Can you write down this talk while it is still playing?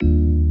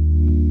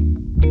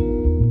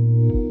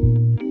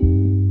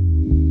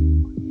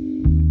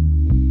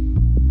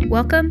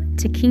Welcome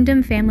to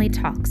Kingdom Family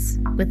Talks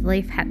with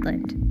Leif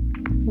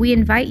Hetland. We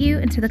invite you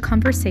into the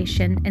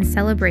conversation and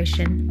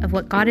celebration of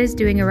what God is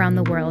doing around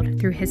the world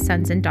through his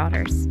sons and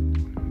daughters.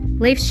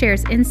 Leif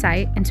shares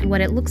insight into what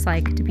it looks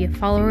like to be a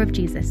follower of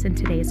Jesus in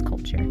today's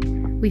culture.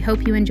 We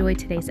hope you enjoy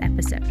today's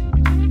episode.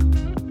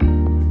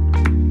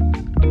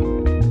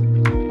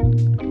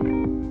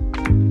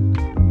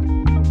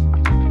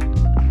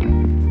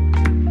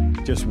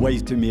 Just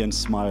wave to me and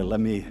smile.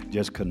 Let me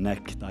just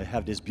connect. I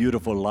have this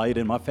beautiful light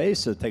in my face,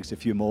 so it takes a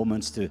few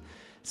moments to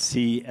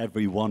see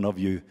every one of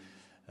you.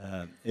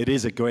 It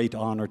is a great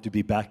honor to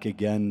be back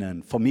again,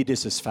 and for me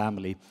this is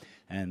family.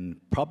 And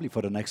probably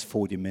for the next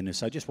 40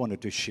 minutes, I just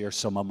wanted to share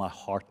some of my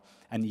heart.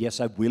 And yes,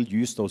 I will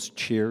use those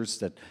chairs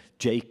that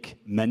Jake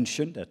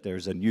mentioned, that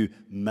there's a new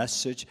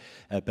message.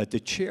 But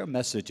the chair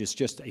message is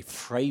just a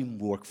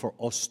framework for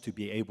us to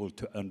be able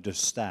to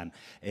understand.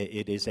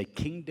 It is a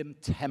kingdom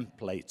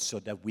template so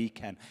that we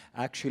can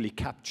actually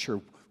capture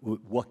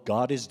what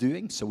God is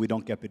doing, so we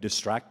don't get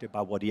distracted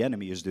by what the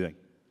enemy is doing.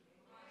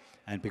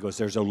 And because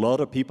there's a lot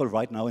of people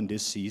right now in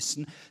this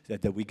season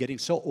that we're getting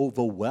so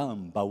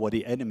overwhelmed by what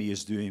the enemy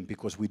is doing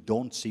because we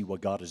don't see what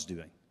God is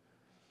doing.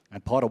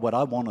 And part of what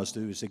I want us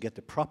to do is to get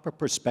the proper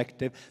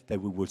perspective,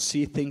 that we will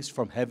see things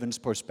from heaven's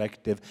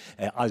perspective.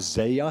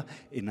 Isaiah,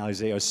 in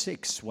Isaiah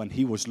 6, when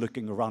he was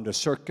looking around the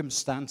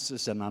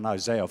circumstances, and in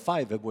Isaiah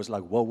 5, it was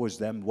like, woe was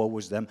them, woe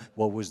was them,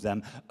 woe was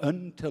them,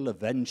 until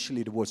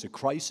eventually there was a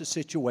crisis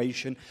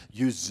situation.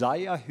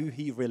 Uzziah, who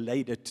he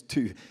related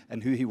to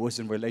and who he was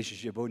in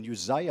relationship with, when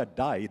Uzziah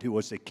died, who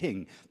was the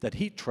king that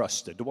he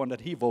trusted, the one that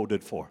he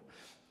voted for.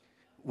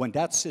 When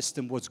that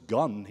system was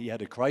gone, he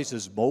had a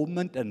crisis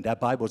moment, and that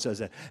Bible says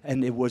that,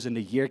 and it was in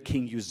the year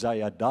King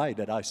Uzziah died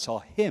that I saw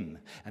him,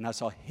 and I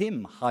saw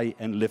him high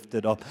and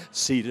lifted up,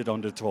 seated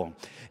on the throne.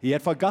 He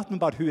had forgotten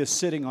about who is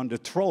sitting on the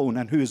throne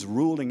and who is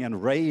ruling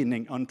and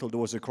reigning until there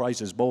was a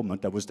crisis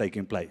moment that was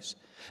taking place.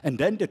 And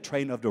then the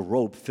train of the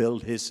robe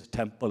filled his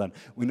temple, and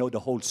we know the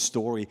whole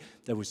story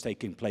that was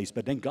taking place.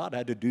 But then God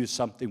had to do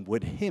something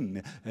with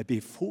him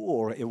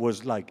before it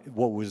was like,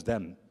 woe was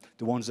them.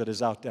 The ones that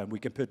is out there, we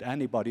can put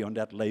anybody on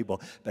that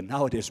label, but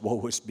now it is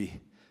woe is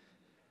me.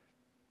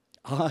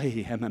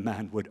 I am a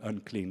man with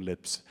unclean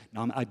lips.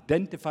 Now I'm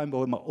identifying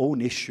with my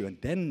own issue,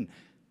 and then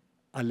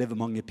I live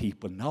among the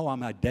people. Now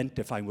I'm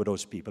identifying with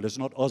those people. It's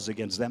not us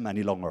against them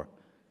any longer.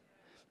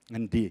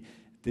 And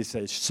this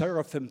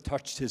seraphim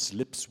touched his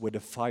lips with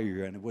a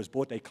fire, and it was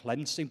both a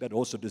cleansing but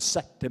also to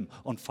set him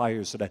on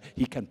fire so that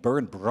he can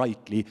burn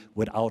brightly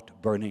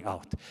without burning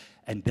out.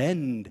 And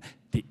then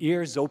the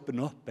ears open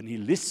up, and he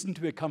listened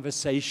to a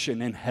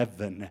conversation in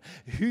heaven.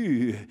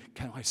 Who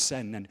can I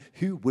send, and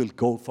who will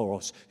go for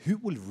us? Who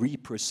will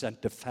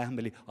represent the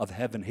family of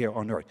heaven here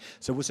on earth?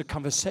 So it was a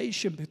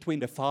conversation between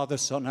the Father,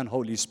 Son, and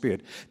Holy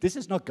Spirit. This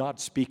is not God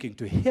speaking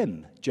to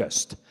him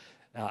just.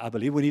 I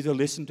believe we need to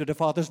listen to the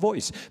Father's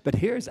voice. But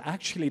here's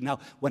actually now,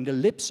 when the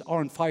lips are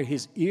on fire,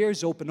 his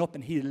ears open up,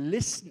 and he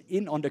listens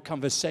in on the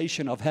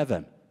conversation of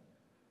heaven.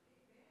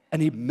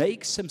 And he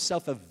makes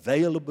himself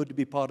available to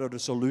be part of the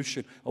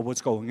solution of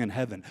what's going in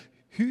heaven.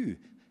 Who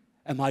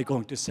am I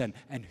going to send?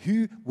 And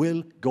who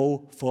will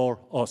go for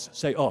us?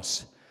 Say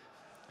us.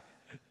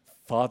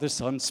 Father,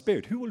 Son,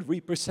 Spirit. Who will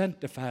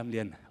represent the family?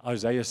 And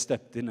Isaiah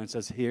stepped in and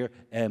says, here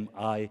am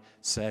I,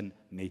 send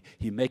me.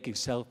 He makes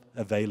himself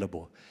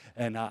available.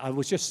 And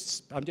I'm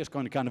just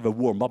going to kind of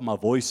warm up my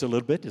voice a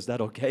little bit. Is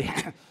that okay?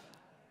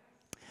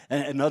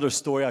 Another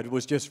story I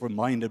was just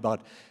reminded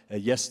about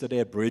yesterday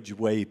at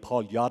Bridgeway.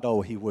 Paul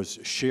Yaddo, he was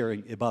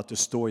sharing about the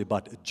story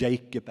about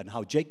Jacob and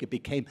how Jacob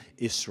became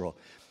Israel.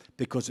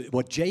 Because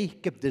what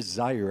Jacob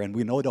desired, and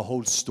we know the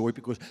whole story,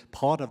 because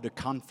part of the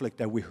conflict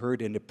that we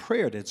heard in the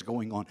prayer that's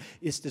going on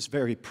is this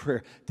very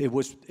prayer.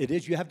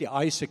 You have the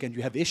Isaac and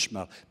you have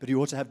Ishmael, but you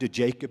also have the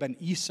Jacob and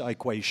Esau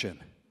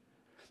equation.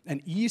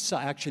 And Esau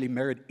actually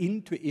married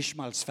into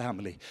Ishmael's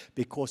family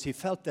because he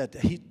felt that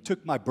he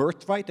took my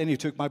birthright and he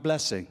took my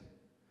blessing.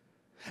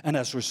 And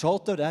as a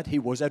result of that, he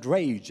was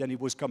outraged and he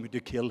was coming to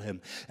kill him.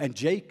 And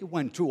Jacob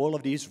went through all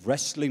of these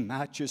wrestling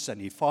matches,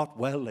 and he fought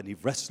well and he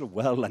wrestled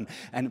well,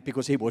 and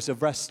because he was a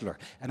wrestler.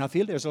 And I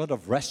feel there's a lot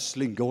of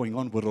wrestling going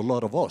on with a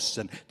lot of us,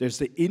 and there's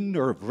the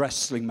inner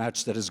wrestling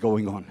match that is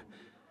going on.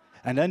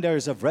 And then there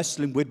is a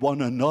wrestling with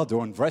one another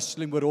and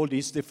wrestling with all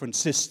these different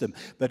systems.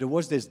 But there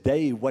was this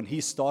day when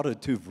he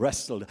started to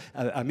wrestle.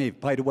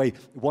 By the way,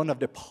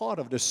 part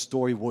of the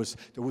story was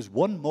there was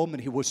one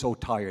moment he was so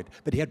tired,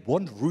 but he had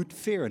one root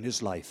fear in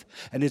his life.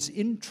 And it's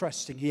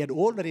interesting, he had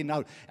already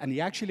now, and he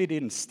actually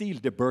didn't steal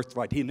the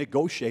birthright, he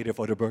negotiated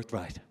for the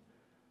birthright.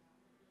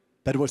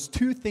 But there was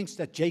two things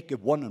that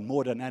Jacob wanted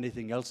more than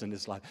anything else in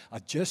his life. I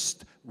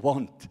just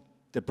want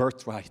the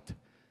birthright,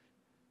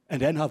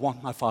 and then I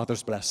want my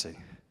father's blessing.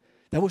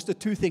 That was the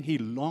two things he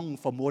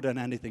longed for more than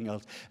anything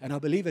else. And I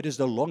believe it is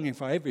the longing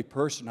for every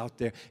person out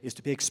there is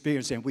to be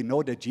experiencing. We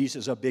know that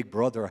Jesus is a big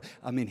brother.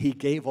 He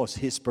gave us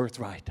his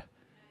birthright.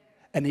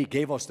 And he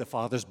gave us the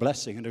Father's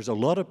blessing. And there's a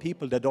lot of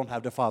people that don't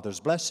have the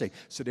Father's blessing.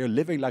 So they're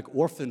living like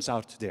orphans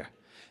out there.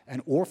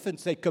 And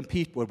orphans, they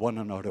compete with one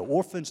another.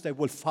 Orphans, they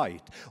will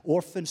fight.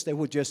 Orphans, they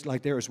will just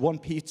like, there is one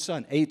pizza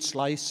and 8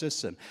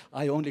 slices, and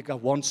I only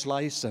got 1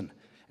 slice, and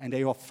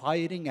they are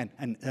fighting.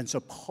 And so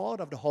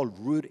part of the whole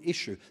root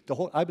issue,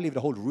 I believe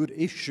the whole root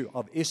issue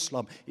of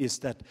Islam is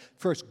that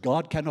first,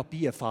 God cannot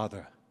be a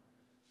father,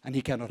 and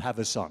he cannot have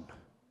a son.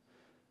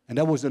 And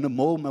that was in a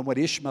moment when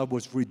Ishmael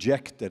was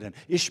rejected, and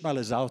Ishmael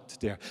is out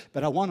there.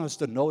 But I want us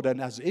to know that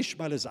as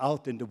Ishmael is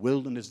out in the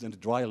wilderness, in the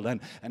dry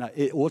land, and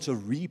it also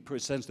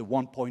represents the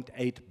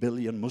 1.8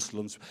 billion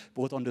Muslims,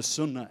 both on the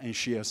Sunnah and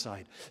Shia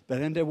side. But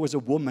then there was a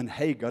woman,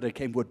 Hagar, that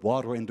came with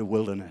water in the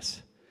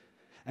wilderness.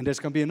 And there's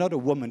going to be another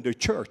woman, the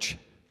church,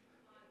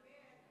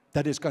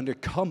 that is going to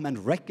come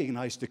and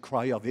recognize the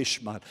cry of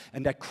Ishmael.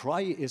 And that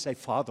cry is a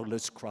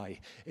fatherless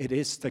cry. It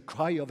is the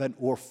cry of an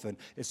orphan.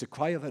 It's the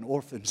cry of an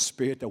orphan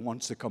spirit that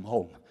wants to come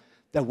home,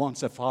 that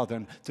wants a father.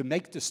 And to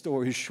make the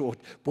story short,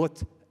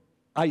 both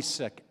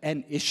Isaac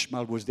and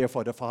Ishmael was there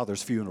for the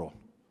father's funeral,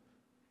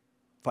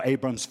 for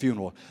Abraham's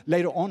funeral.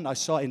 Later on, I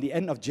saw in the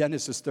end of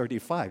Genesis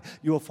 35,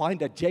 you will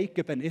find that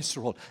Jacob and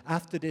Israel,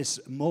 after this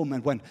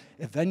moment when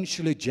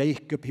eventually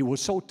Jacob, he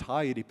was so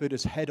tired, he put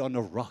his head on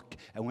a rock.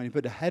 And when he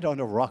put the head on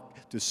a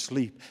rock to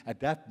sleep, at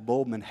that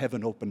moment,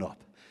 heaven opened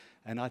up.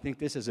 And I think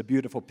this is a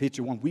beautiful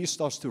picture. When we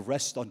start to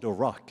rest on the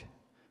rock,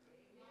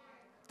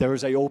 there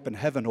is an open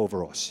heaven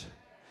over us.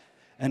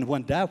 And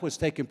when that was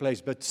taking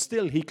place, but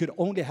still he could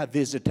only have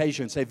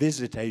visitation, say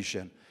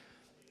visitation.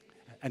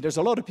 And there's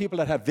a lot of people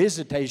that have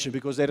visitation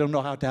because they don't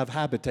know how to have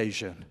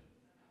habitation.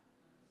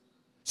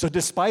 So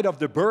despite of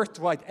the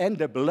birthright and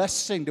the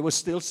blessing, there was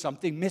still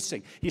something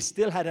missing. He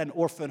still had an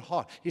orphan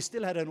heart. He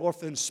still had an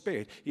orphan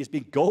spirit. He's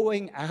been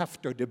going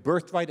after the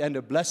birthright and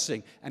the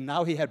blessing, and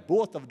now he had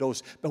both of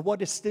those. But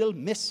what is still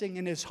missing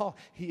in his heart?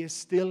 He is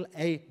still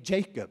a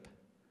Jacob.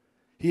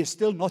 He has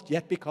still not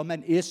yet become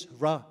an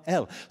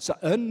Israel. So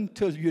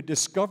until you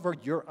discover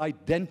your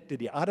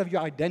identity, out of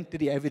your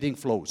identity, everything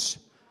flows.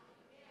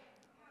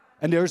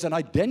 And there's an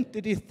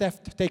identity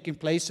theft taking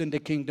place in the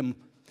kingdom.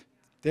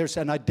 There's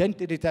an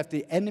identity theft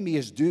the enemy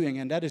is doing,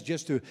 and that is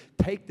just to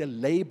take the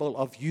label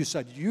of you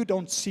so that you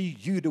don't see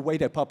you the way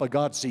that Papa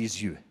God sees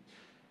you.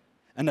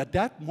 And at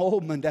that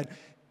moment, that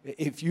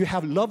if you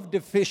have love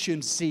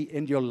deficiency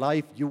in your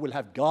life, you will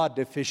have God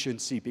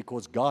deficiency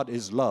because God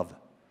is love.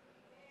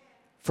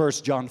 1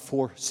 John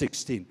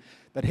 4:16.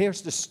 But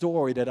here's the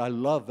story that I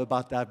love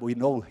about that. We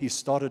know he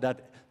started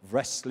that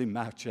wrestling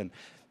match, and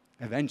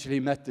eventually he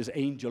met this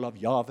angel of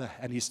Yahweh,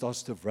 and he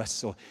starts to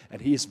wrestle.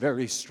 And he is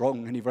very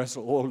strong, and he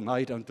wrestled all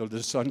night until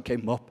the sun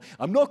came up.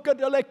 I'm not going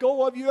to let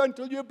go of you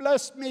until you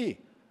bless me.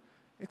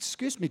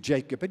 Excuse me,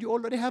 Jacob, but you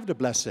already have the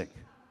blessing.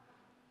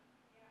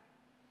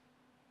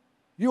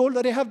 You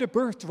already have the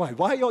birthright.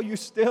 Why are you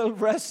still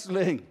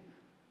wrestling?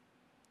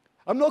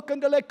 I'm not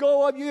going to let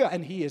go of you.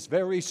 And he is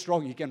very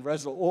strong. He can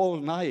wrestle all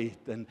night.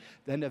 And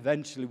then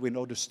eventually we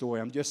know the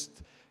story. I'm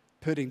just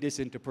putting this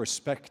into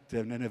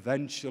perspective. And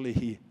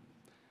eventually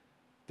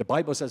the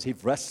Bible says he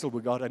wrestled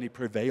with God and he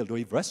prevailed. Or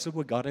he wrestled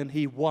with God and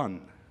he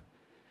won.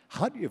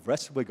 How do you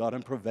wrestle with God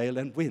and prevail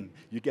and win?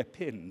 You get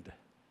pinned.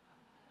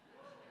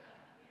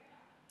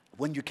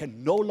 When you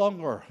can no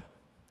longer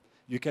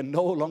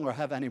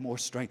have any more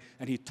strength.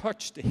 And he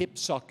touched the hip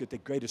socket, the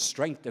greatest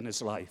strength in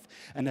his life.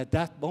 And at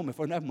that moment,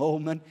 for that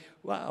moment,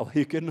 wow,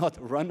 he could not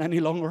run any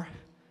longer,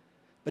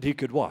 but he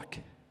could walk.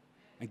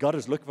 And God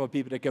is looking for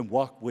people that can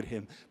walk with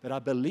him. But I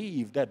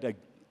believe that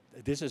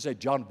this is a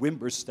John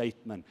Wimber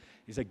statement.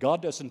 He said,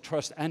 God doesn't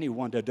trust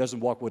anyone that doesn't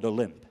walk with a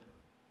limp.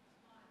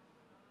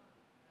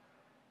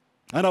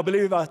 And I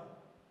believe that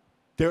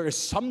there is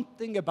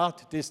something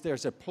about this.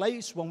 There's a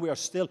place when we are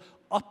still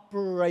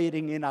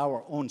operating in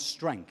our own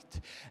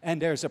strength.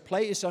 And there's a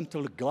place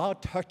until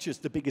God touches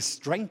the biggest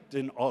strength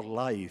in our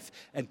life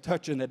and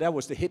touching it. That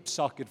was the hip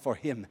socket for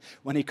him.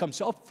 When he comes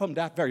up from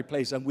that very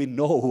place, and we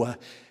know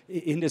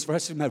in this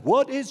wrestling match,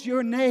 what is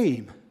your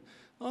name?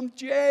 I'm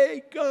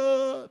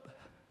Jacob.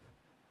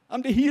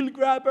 I'm the heel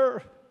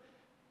grabber.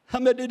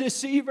 I'm the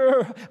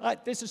deceiver.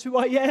 This is who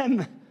I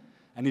am.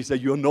 And he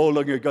said, you're no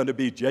longer going to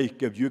be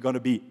Jacob. You're going to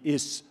be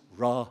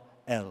Israel.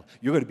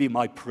 You're going to be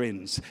my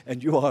prince,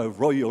 and you are a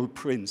royal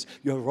prince.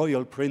 You're a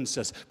royal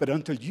princess. But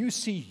until you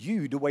see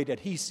you the way that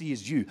he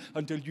sees you,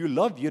 until you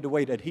love you the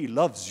way that he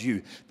loves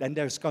you, then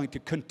there's going to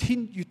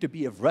continue to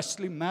be a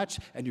wrestling match,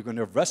 and you're going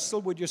to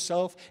wrestle with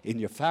yourself, in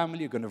your family.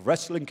 You're going to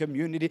wrestle in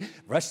community,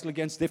 wrestle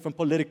against different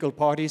political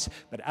parties.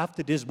 But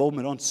after this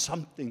moment on,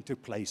 something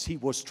took place. He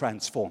was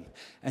transformed.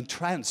 And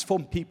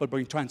transformed people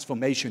bring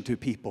transformation to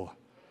people.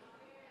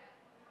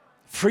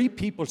 Free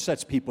people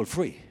sets people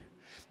free.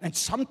 And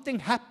something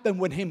happened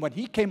with him when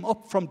he came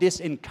up from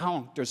this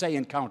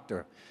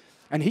encounter,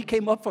 and he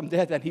came up from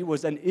that, and he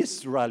was an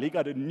Israel. He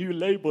got a new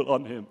label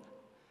on him.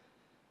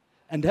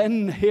 And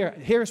then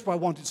here's what I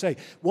want to say.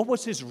 What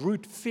was his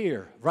root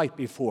fear right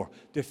before?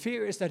 The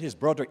fear is that his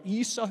brother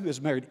Esau, who is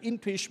married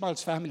into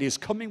Ishmael's family, is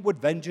coming with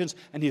vengeance,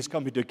 and he is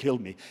coming to kill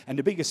me. And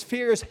the biggest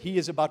fear is he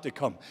is about to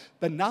come.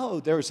 But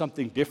now there is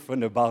something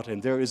different about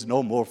him. There is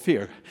no more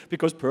fear,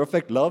 because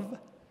perfect love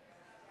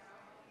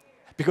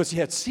Because he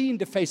had seen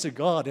the face of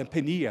God in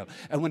Peniel.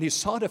 And when he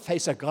saw the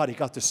face of God, he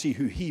got to see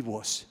who he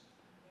was.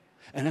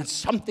 And then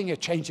something had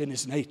changed in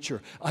his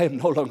nature. I am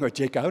no longer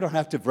Jacob. I don't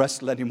have to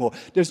wrestle anymore.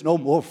 There's no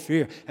more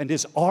fear. And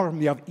this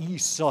army of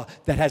Esau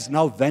that has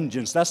now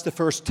vengeance, that's the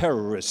first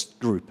terrorist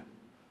group.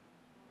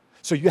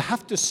 So you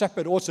have to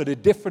separate also the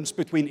difference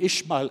between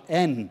Ishmael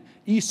and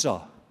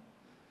Esau.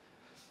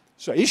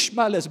 So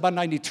Ishmael is about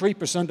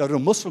 93% of the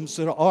Muslims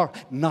that are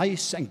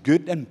nice and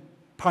good and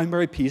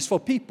primary peaceful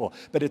people.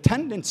 But the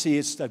tendency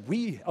is that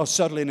we are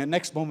suddenly in the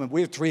next moment,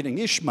 we're treating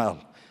Ishmael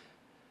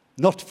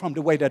not from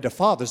the way that the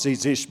father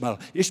sees Ishmael.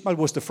 Ishmael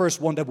was the first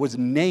one that was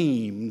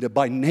named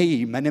by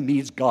name, and it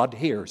means God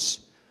hears.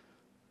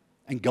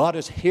 And God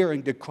is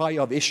hearing the cry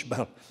of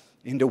Ishmael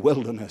in the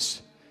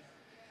wilderness.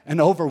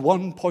 And over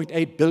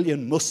 1.8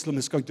 billion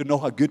Muslims are going to know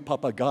how good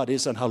Papa God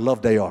is and how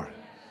loved they are.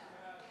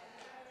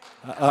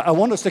 I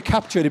want us to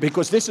capture it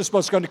because this is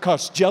what's going to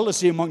cause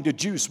jealousy among the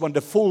Jews when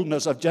the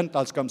fullness of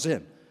Gentiles comes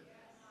in.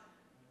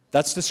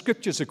 That's the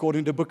scriptures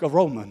according to the book of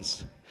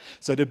Romans.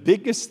 So the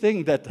biggest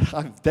thing that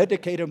I've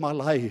dedicated my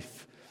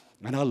life,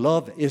 and I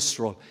love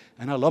Israel,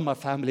 and I love my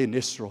family in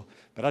Israel,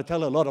 but I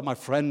tell a lot of my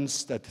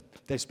friends that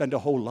they spend their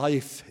whole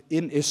life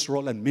in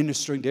Israel and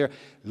ministering there,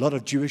 a lot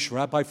of Jewish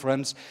rabbi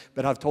friends,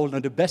 but I've told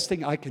them the best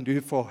thing I can do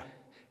for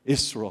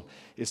Israel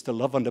is to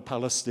love on the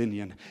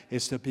Palestinian,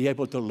 is to be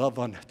able to love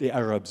on the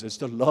Arabs, is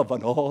to love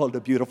on all the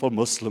beautiful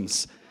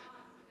Muslims.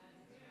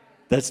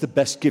 That's the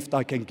best gift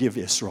I can give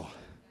Israel.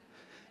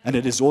 And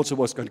it is also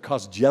what's going to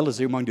cause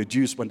jealousy among the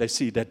Jews when they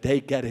see that they're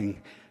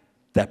getting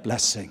that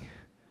blessing.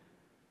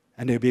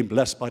 And they're being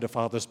blessed by the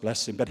Father's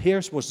blessing. But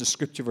here's was the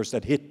scripture verse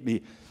that hit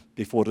me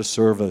before the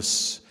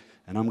service.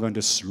 And I'm going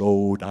to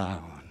slow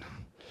down.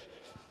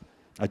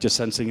 I'm just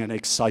sensing an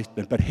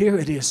excitement. But here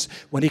it is.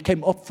 When he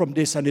came up from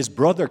this and his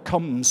brother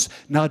comes,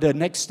 now the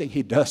next thing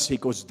he does, he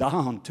goes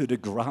down to the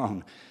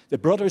ground. The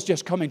brother is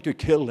just coming to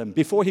kill him.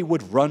 Before he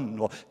would run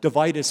or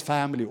divide his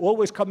family,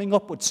 always coming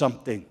up with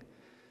something.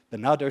 But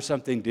now there's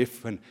something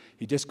different.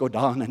 He just go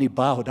down and he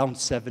bow down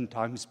 7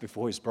 times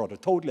before his brother,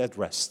 totally at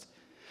rest.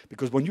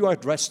 Because when you are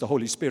at rest, the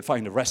Holy Spirit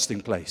finds a resting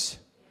place.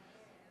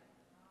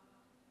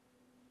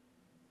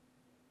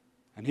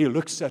 And he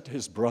looks at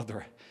his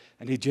brother,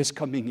 and he's just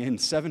coming in.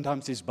 7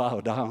 times he's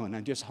bowed down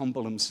and just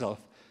humble himself.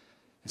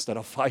 Instead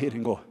of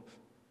fighting, go,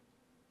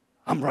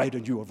 I'm right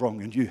and you are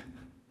wrong and you.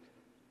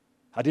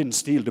 I didn't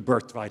steal the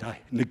birthright.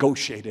 I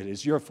negotiated it.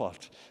 It's your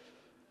fault.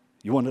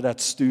 You wanted that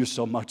stew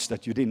so much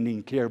that you didn't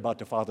even care about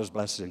the Father's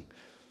blessing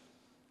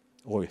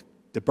or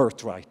the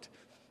birthright.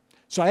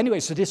 So anyway,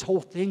 so this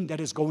whole thing that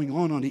is going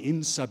on the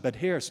inside, but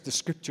here's the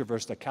scripture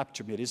verse that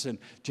captured me. It is in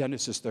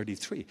Genesis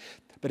 33.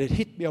 But it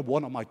hit me on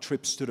one of my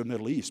trips to the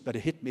Middle East. But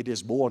it hit me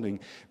this morning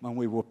when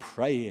we were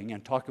praying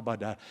and talking about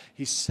that.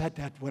 He said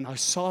that when I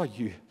saw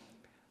you,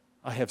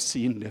 I have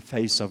seen the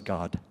face of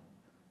God.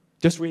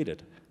 Just read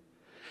it.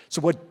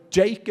 So what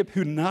Jacob,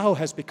 who now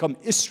has become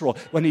Israel,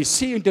 when he's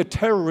seeing the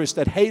terrorists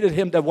that hated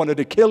him, that wanted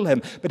to kill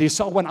him, but he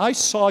saw, when I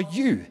saw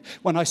you,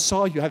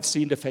 I've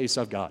seen the face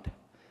of God.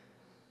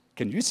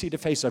 Can you see the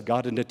face of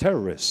God in the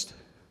terrorist?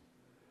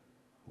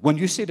 When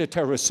you see the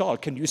terrorist Saul,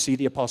 can you see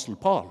the Apostle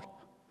Paul?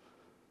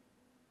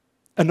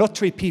 And not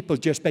treat people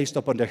just based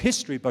upon their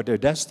history, but their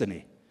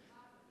destiny.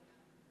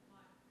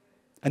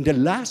 And the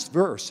last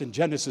verse in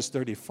Genesis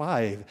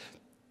 35,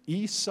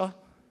 Esau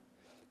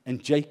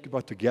and Jacob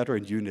are together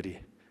in unity,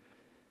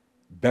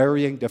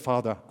 burying their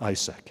father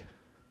Isaac.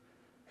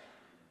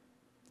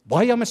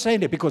 Why am I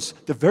saying it? Because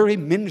the very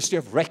ministry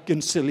of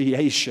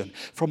reconciliation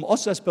from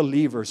us as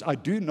believers, I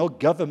do know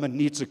government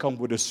needs to come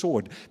with a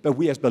sword, but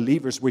we as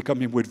believers, we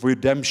come in with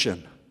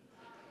redemption.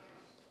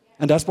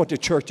 And that's what the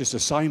church's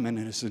assignment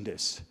is in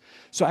this.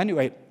 So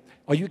anyway,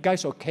 are you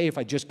guys okay if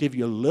I just give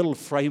you a little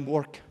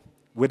framework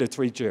with the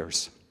 3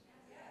 chairs?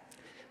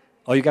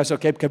 Are you guys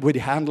okay? Can we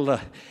handle it?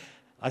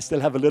 I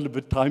still have a little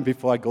bit of time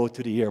before I go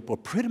to the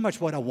airport. Pretty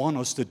much what I want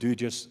us to do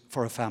just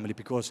for a family,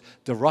 because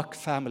the Rock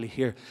family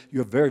here,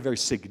 you're very, very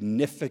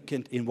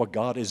significant in what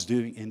God is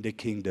doing in the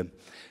kingdom.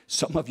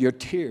 Some of your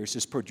tears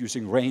is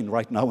producing rain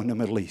right now in the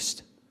Middle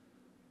East.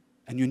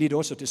 And you need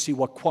also to see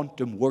what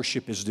quantum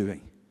worship is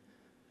doing.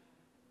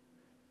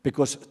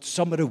 Because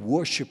some of the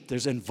worship,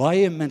 there's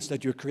environments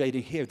that you're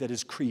creating here that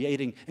is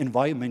creating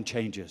environment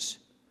changes.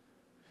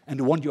 And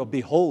the one you're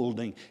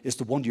beholding is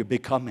the one you're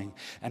becoming.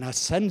 And I'm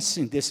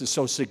sensing this is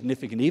so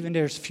significant. Even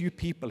there's few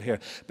people here.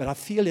 But I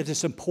feel it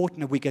is important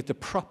that we get the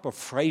proper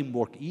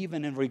framework,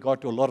 even in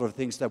regard to a lot of the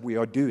things that we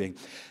are doing.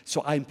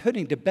 So I'm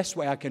putting the best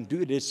way I can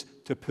do this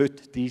to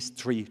put these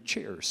 3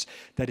 chairs.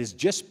 That is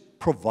just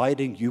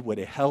providing you with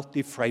a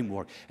healthy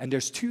framework. And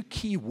there's 2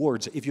 key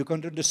words. If you're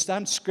going to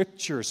understand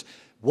scriptures,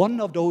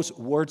 one of those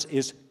words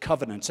is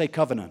covenant. Say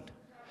covenant.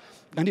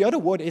 And the other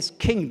word is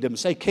kingdom.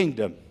 Say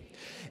kingdom.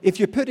 If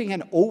you're putting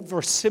an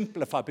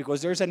oversimplified,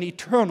 because there's an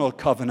eternal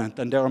covenant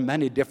and there are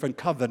many different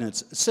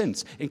covenants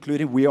since,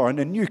 including we are in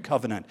a new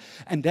covenant.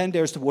 And then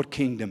there's the word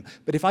kingdom.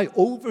 But if I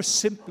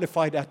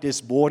oversimplify that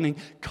this morning,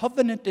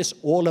 covenant is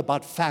all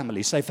about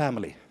family. Say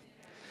family.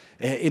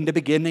 In the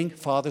beginning,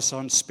 Father,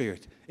 Son,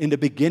 Spirit. In the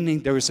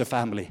beginning, there is a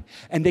family.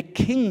 And the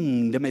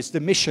kingdom is the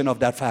mission of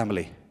that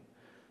family.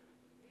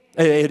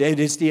 It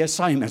is the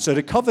assignment. So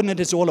the covenant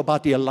is all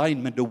about the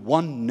alignment, the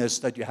oneness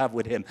that you have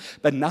with him.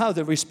 But now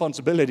the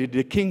responsibility,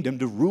 the kingdom,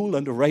 the rule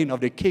and the reign of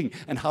the king,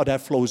 and how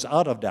that flows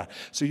out of that.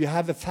 So you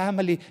have a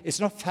family. It's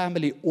not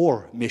family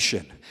or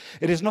mission.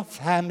 It is not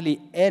family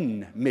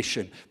and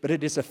mission, but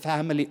it is a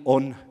family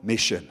on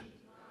mission.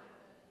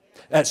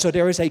 So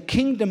there is a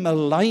kingdom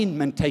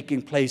alignment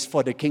taking place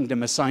for the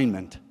kingdom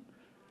assignment.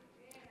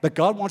 But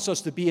God wants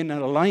us to be in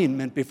an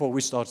alignment before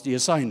we start the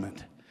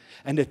assignment.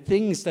 And the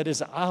things that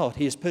is out,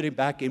 he is putting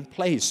back in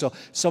place. So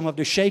some of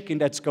the shaking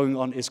that's going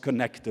on is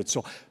connected.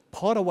 So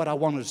part of what I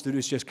want us to do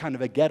is just kind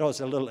of get us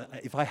a little,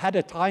 if I had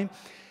a time,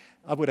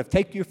 I would have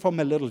taken you from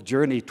a little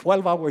journey,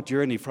 12-hour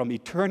journey from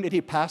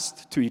eternity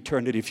past to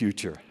eternity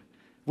future.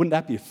 Wouldn't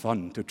that be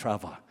fun to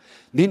travel?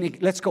 Meaning,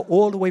 let's go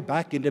all the way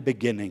back in the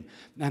beginning.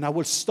 And I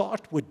will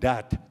start with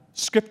that.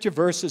 Scripture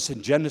verses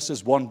in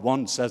Genesis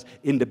 1:1 says,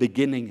 in the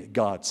beginning,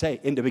 God. Say,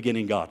 in the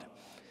beginning, God.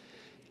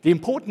 The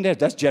important is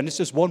that's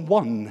Genesis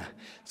 1:1.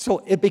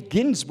 So it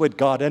begins with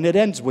God and it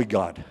ends with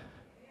God.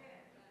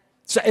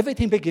 So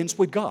everything begins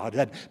with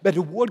God. But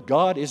the word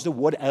God is the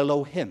word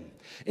Elohim.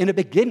 In the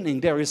beginning,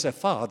 there is a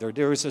Father,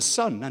 there is a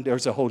Son, and there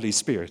is a Holy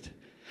Spirit.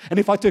 And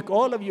if I took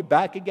all of you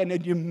back again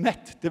and you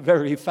met the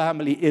very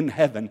family in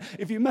heaven,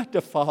 if you met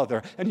the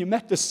Father and you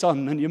met the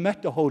Son and you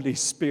met the Holy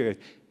Spirit,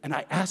 and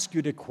I ask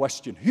you the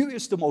question, who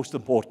is the most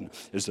important?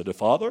 Is it the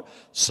Father,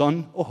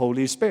 Son, or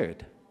Holy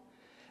Spirit?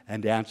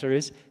 And the answer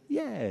is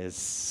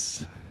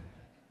yes.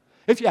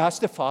 If you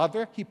ask the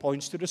Father, he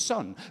points to the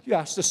Son. You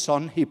ask the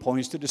Son, he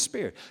points to the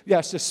Spirit. You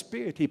ask the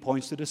Spirit, he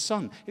points to the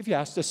Son. If you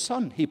ask the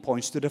Son, he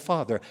points to the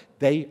Father.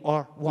 They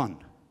are one.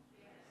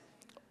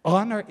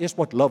 Honor is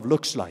what love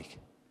looks like.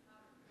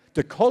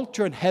 The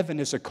culture in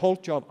heaven is a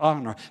culture of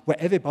honor where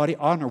everybody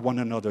honor one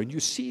another. And you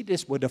see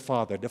this with the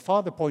Father. The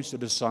Father points to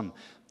the Son.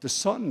 The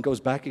Son goes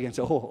back again and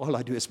says, oh, all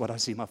I do is what I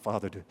see my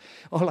Father do.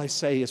 All I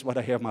say is what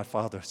I hear my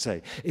Father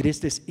say. It is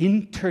this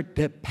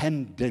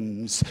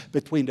interdependence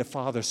between the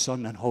Father,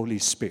 Son, and Holy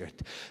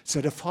Spirit.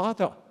 So the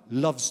Father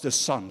loves the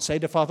Son. Say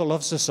the Father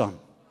loves the Son.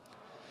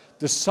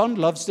 The Son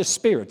loves the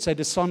Spirit. Say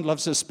the Son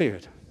loves the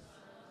Spirit.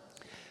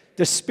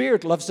 The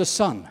Spirit loves the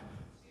Son.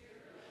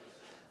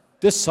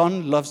 The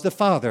Son loves the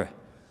Father.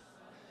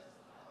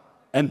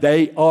 And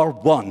they are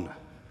one.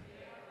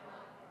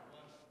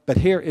 But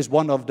here is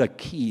one of the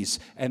keys,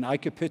 and I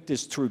could put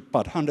this through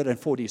about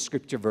 140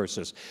 scripture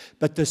verses.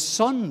 But the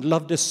Son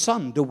loved the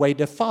Son the way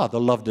the Father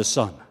loved the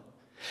Son.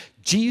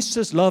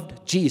 Jesus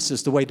loved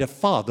Jesus the way the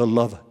Father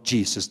loved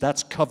Jesus.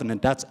 That's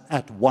covenant. That's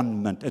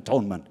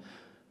atonement.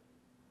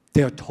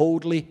 They're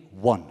totally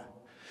one.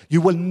 You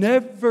will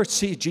never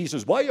see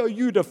Jesus. Why are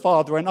you the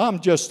Father and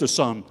I'm just the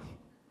Son?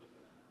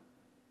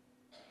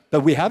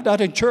 But we have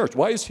that in church.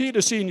 Why is he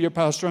the senior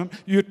pastor and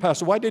youth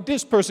pastor? Why did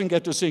this person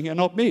get to sing and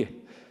not me?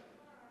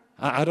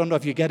 I don't know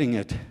if you're getting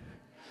it.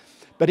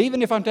 But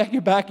even if I'm taking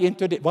you back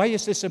into it, why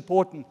is this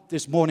important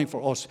this morning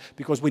for us?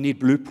 Because we need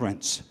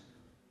blueprints.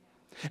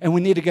 And we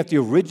need to get the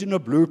original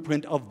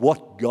blueprint of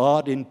what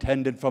God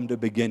intended from the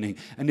beginning.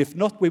 And if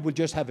not, we will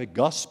just have a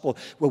gospel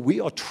where we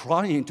are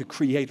trying to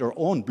create our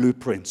own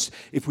blueprints.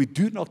 If we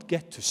do not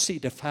get to see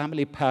the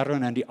family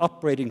pattern and the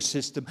operating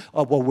system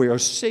of what we are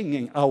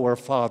singing, our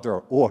Father,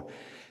 or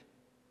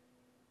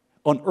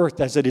on earth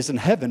as it is in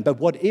heaven. But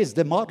what is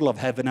the model of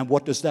heaven and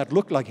what does that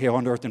look like here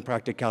on earth in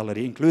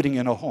practicality, including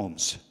in our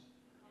homes?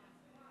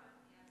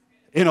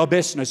 In our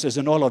businesses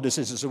and all of this.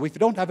 So if we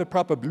don't have a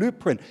proper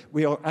blueprint,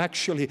 we are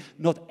actually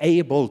not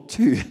able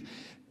to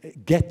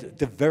get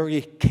the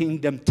very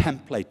kingdom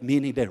template,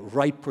 meaning the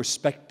right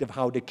perspective,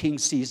 how the king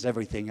sees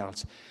everything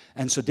else.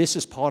 And so this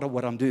is part of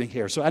what I'm doing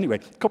here. So anyway,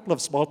 a couple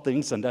of small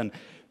things, and then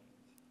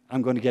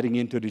I'm going to getting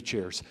into the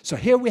chairs. So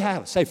here we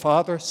have, say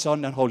Father,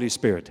 Son, and Holy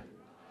Spirit.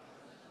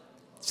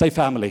 Say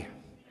family.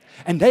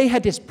 And they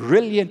had this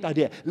brilliant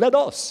idea. Let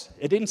us.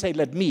 It didn't say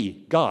let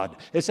me, God.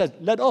 It said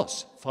let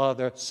us,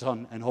 Father,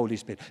 Son, and Holy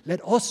Spirit.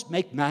 Let us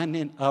make man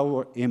in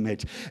our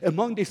image.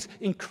 Among this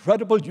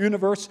incredible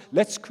universe,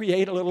 let's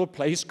create a little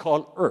place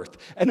called Earth.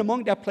 And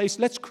among that place,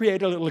 let's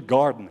create a little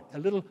garden, a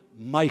little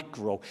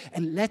micro.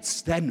 And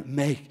let's then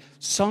make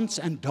sons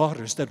and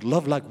daughters that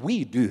love like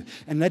we do.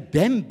 And let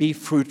them be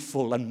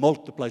fruitful and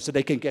multiply so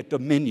they can get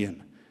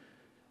dominion.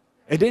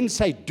 It didn't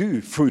say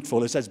do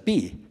fruitful. It says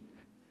be.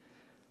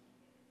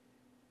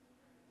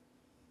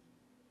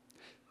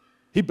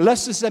 He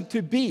blesses them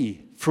to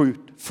be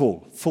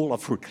fruitful, full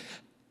of fruit.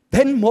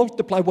 Then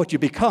multiply what you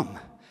become.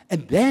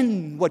 And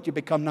then what you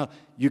become now,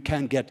 you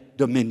can get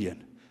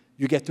dominion.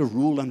 You get to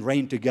rule and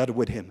reign together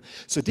with him.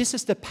 So this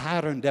is the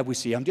pattern that we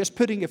see. I'm just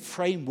putting a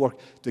framework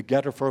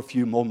together for a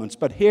few moments.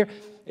 But here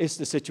is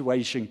the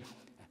situation.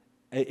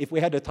 If we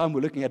had the time, we're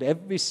looking at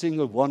every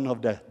single one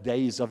of the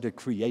days of the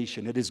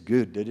creation. It is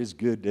good, it is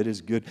good, it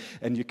is good.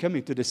 And you're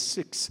coming to the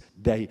sixth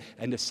day.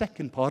 And the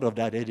second part of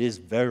that, it is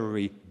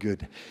very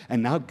good.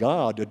 And now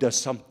God does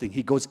something.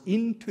 He goes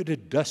into the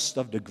dust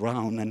of the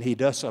ground and he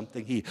does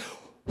something.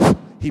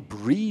 He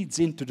breathes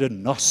into the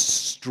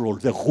nostril,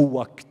 the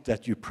ruach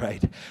that you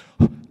prayed.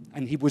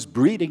 And he was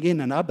breathing in,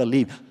 and I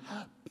believe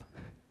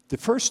the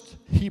first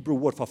Hebrew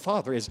word for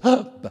father is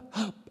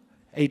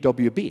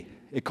A-W-B.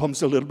 It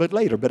comes a little bit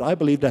later, but I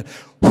believe that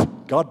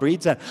God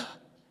breathes and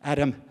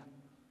Adam,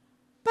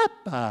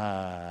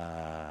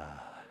 Papa.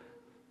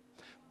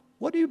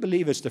 What do you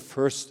believe is the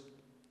first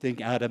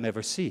thing Adam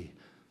ever see?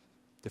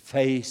 The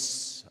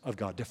face of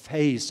God, the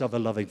face of a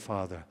loving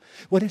Father.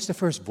 What is the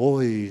first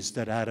voice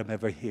that Adam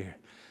ever hear?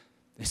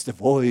 It's the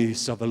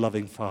voice of a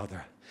loving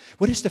Father.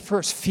 What is the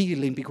first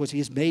feeling? Because he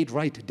is made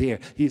right there.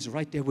 He is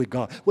right there with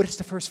God. What is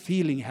the first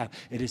feeling you have?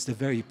 It is the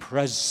very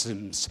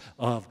presence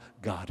of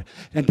God.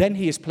 And then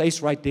he is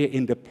placed right there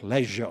in the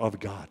pleasure of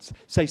God.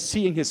 Say,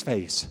 seeing his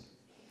face,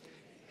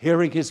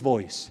 hearing his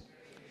voice,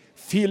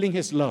 feeling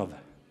his love,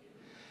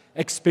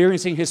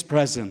 experiencing his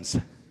presence.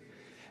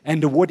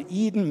 And the word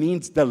Eden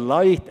means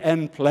delight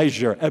and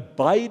pleasure,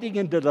 abiding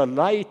in the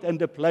delight and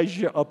the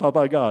pleasure of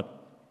Papa God.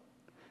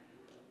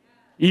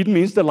 Eden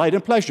means delight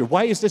and pleasure.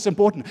 Why is this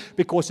important?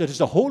 Because it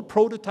is a whole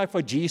prototype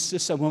for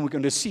Jesus, and when we're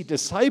going to see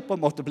disciple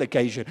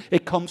multiplication,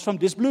 it comes from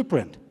this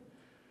blueprint.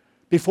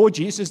 Before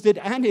Jesus did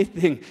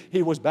anything,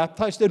 he was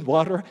baptized in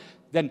water,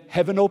 then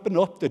heaven opened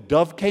up, the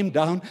dove came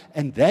down,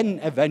 and then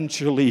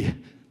eventually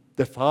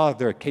the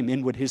Father came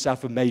in with his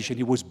affirmation.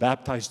 He was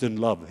baptized in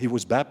love. He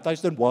was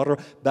baptized in water,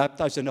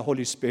 baptized in the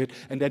Holy Spirit,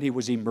 and then he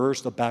was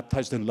immersed or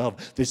baptized in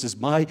love. This is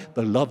my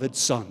beloved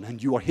Son,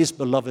 and you are his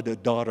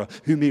beloved daughter,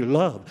 whom he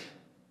loved,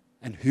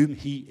 and whom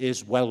he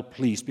is well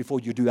pleased before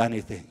you do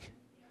anything.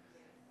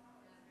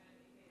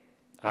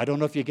 I don't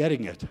know if you're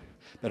getting it,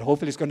 but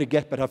hopefully it's going to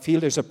get, but I feel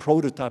there's a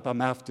prototype I'm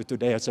after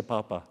today as a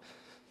papa,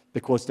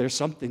 because there's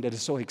something that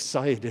is so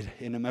excited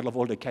in the middle of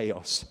all the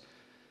chaos,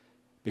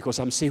 because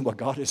I'm seeing what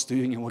God is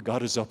doing and what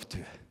God is up to.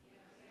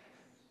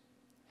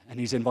 And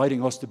he's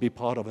inviting us to be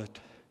part of it,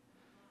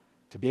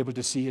 to be able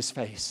to see his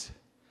face,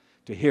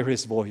 to hear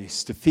his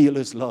voice, to feel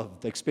his love,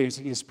 to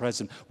experiencing his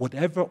presence.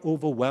 Whatever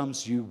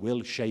overwhelms you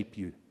will shape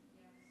you.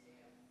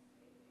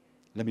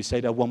 Let me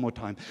say that one more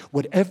time.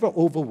 Whatever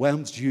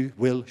overwhelms you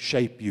will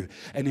shape you.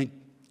 And in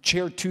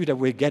chair 2 that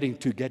we're getting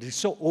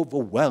so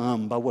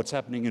overwhelmed by what's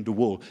happening in the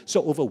world,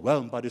 so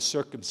overwhelmed by the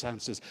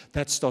circumstances,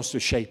 that starts to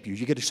shape you.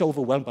 You get so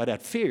overwhelmed by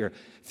that fear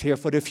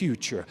for the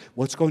future,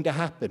 what's going to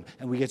happen,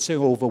 and we get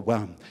so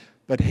overwhelmed.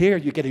 But here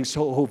you're getting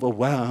so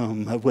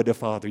overwhelmed with the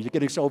Father, you're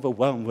getting so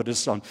overwhelmed with the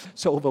Son,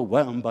 so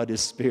overwhelmed by the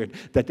Spirit,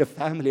 that the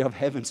family of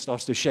heaven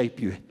starts to shape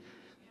you.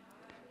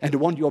 And the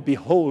one you're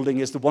beholding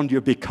is the one you're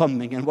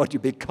becoming, and what you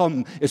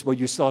become is what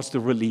you start to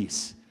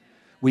release.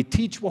 We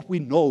teach what we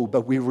know,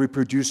 but we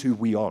reproduce who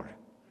we are.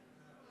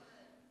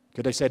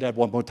 Could I say that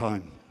one more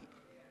time?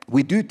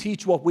 We do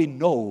teach what we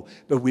know,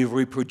 but we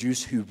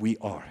reproduce who we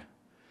are.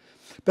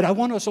 But I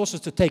want us also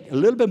to take a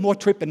little bit more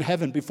trip in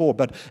heaven before.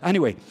 But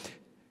anyway,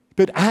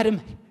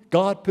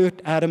 God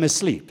put Adam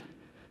asleep.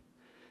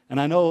 And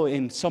I know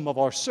in some of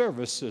our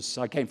services,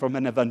 I came from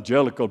an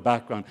evangelical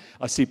background,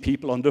 I see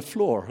people on the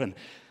floor.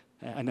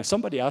 And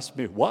somebody asked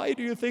me, why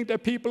do you think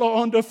that people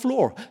are on the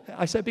floor?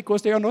 I said,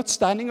 because they are not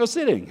standing or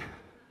sitting.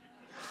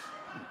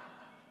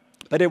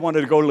 But they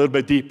wanted to go a little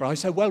bit deeper. I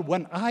said, well,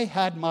 when I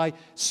had my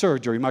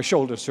surgery, my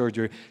shoulder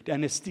surgery, the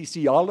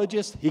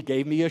anesthesiologist, he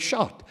gave me a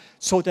shot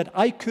so that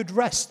I could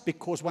rest,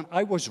 because when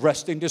I was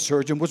resting, the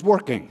surgeon was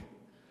working.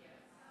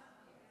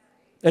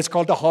 It's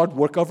called the hard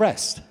work of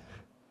rest.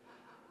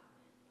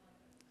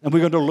 And we're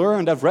going to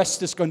learn that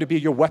rest is going to be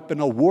your weapon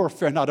of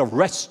warfare, and out of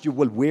rest you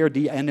will wear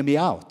the enemy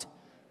out.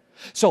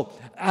 So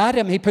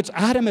he puts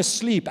Adam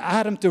asleep,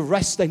 Adam to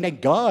rest, and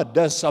then God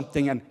does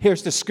something. And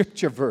here's the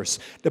scripture verse.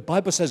 The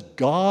Bible says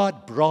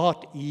God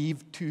brought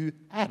Eve to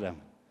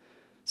Adam.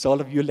 So all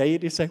of you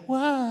ladies say,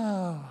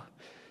 wow.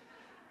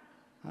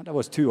 And that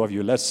was 2 of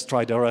you. Let's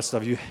try the rest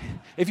of you.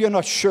 If you're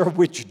not sure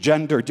which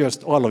gender,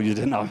 just all of you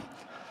know.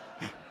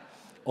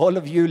 All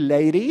of you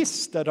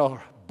ladies that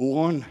are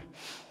born,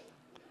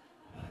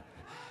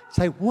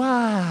 say,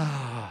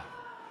 wow.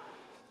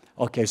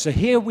 Okay, so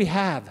here we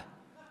have.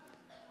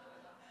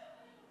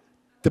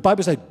 The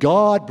Bible says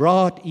God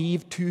brought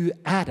Eve to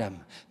Adam,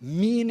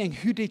 meaning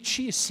who did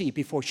she see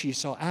before she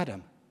saw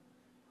Adam?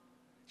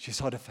 She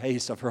saw the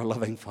face of her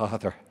loving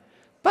Father.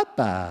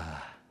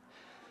 Papa,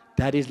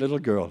 Daddy's little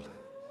girl.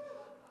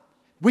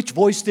 Which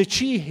voice did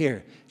she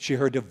hear? She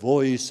heard the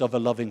voice of a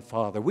loving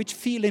Father. Which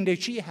feeling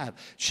did she have?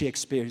 She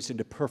experienced in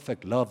the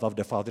perfect love of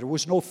the Father. There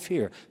was no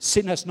fear.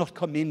 Sin has not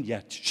come in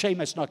yet. Shame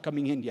has not come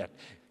in yet.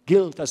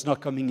 Guilt is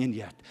not coming in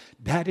yet.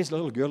 Daddy's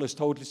little girl is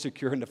totally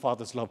secure in the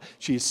Father's love.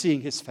 She is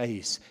seeing his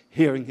face,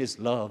 hearing his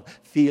love,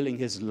 feeling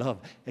his love,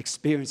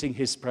 experiencing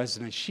his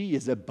presence. She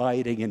is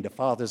abiding in the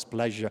Father's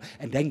pleasure.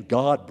 And then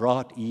God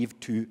brought Eve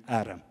to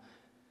Adam.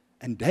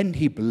 And then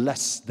he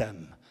blessed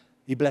them.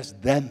 He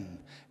blessed them.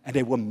 And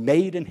they were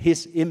made in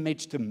his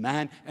image, to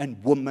man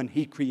and woman.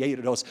 He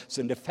created us.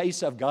 So in the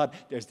face of God,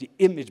 there's the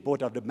image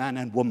both of the man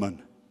and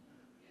woman.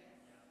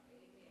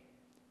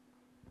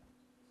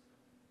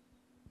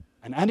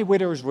 And anywhere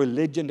there is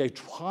religion, they're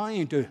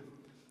trying to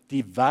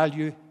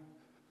devalue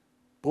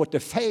but the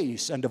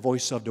face and the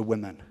voice of the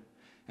women.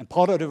 And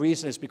part of the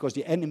reason is because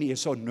the enemy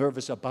is so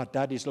nervous about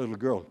daddy's little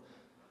girl.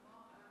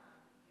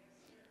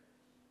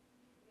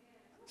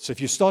 So if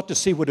you start to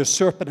see where the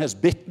serpent has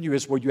bitten you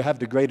is where you have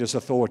the greatest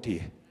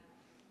authority.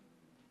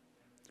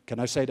 Can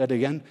I say that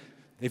again?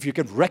 If you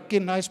can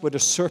recognize where the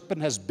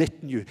serpent has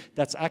bitten you,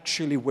 that's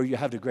actually where you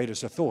have the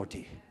greatest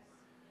authority.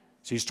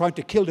 So he's trying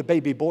to kill the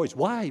baby boys.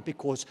 Why?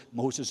 Because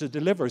Moses the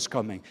deliverer is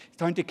coming. He's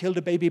trying to kill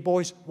the baby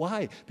boys.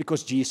 Why?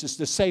 Because Jesus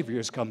the Savior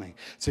is coming.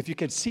 So if you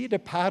can see the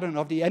pattern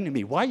of the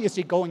enemy, why is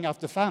he going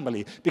after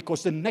family?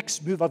 Because the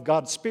next move of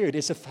God's Spirit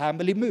is a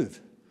family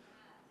move.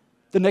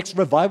 The next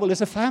revival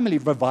is a family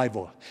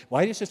revival.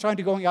 Why is he trying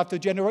to go after a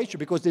generation?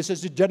 Because this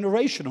is a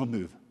generational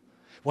move.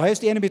 Why is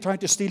the enemy trying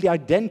to steal the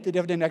identity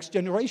of the next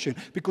generation?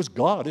 Because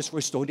God is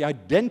restoring the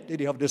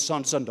identity of the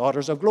sons and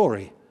daughters of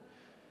glory.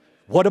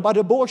 What about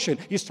abortion?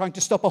 He's trying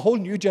to stop a whole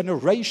new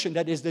generation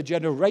that is the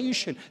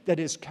generation that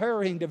is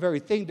carrying the very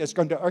thing that's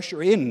going to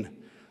usher in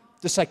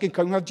the second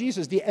coming of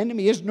Jesus. The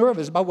enemy is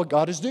nervous about what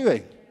God is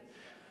doing.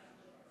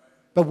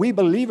 But we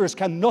believers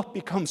cannot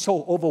become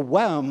so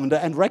overwhelmed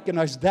and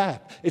recognize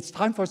that. It's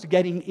time for us to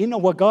get in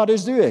on what God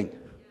is doing.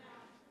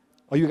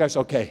 Are you guys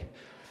okay?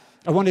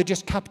 I want to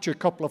just capture a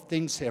couple of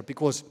things here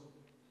because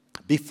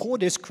before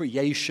this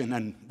creation,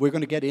 and we're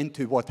going to get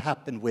into what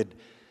happened with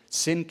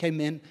sin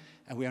came in,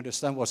 and we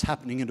understand what's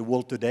happening in the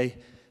world today.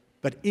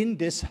 But in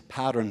this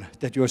pattern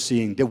that you're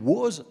seeing, there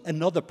was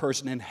another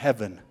person in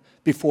heaven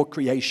before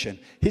creation.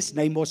 His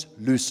name was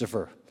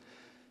Lucifer.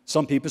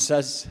 Some people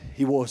says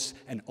he was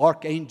an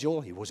archangel.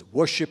 He was a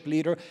worship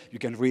leader. You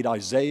can read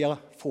Isaiah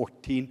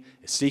 14,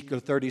 Ezekiel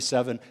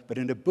 37. But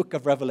in the book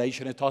of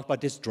Revelation, it talks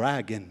about this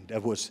dragon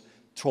that was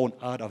thrown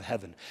out of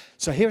heaven.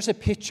 So here's a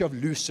picture of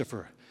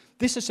Lucifer.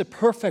 This is a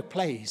perfect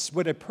place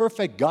with a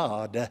perfect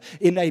God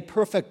in a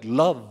perfect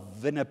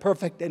love, in a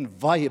perfect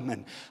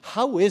environment.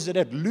 How is it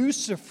that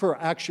Lucifer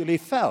actually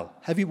fell?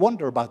 Have you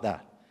wondered about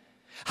that?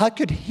 How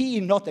could he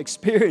not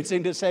experience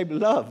in the same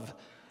love,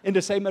 in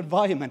the same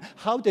environment?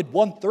 How did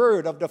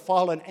 1/3 of the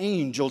fallen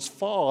angels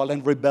fall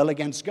and rebel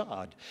against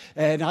God?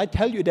 And I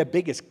tell you the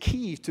biggest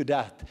key to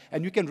that,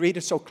 and you can read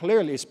it so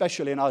clearly,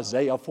 especially in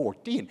Isaiah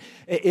 14,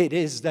 it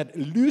is that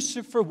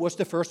Lucifer was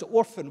the first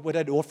orphan with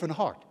an orphan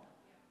heart.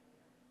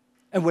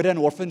 And with an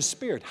orphan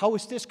spirit. How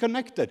is this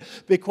connected?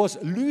 Because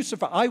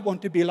Lucifer, I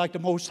want to be like the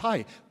Most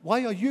High.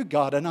 Why are you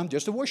God and I'm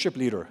just a worship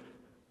leader?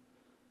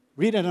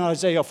 Read it in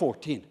Isaiah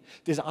 14.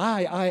 This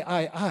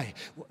I.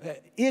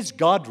 Is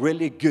God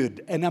really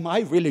good? And am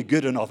I really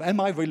good enough? Am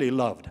I really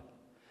loved?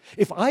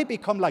 If I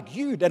become like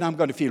you, then I'm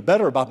going to feel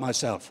better about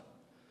myself.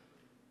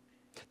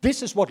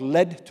 This is what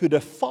led to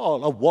the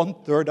fall of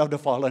 1/3 of the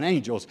fallen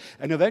angels.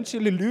 And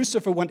eventually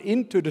Lucifer went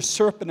into the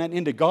serpent and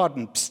in the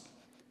garden. Psst.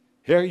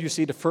 Here you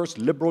see the first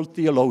liberal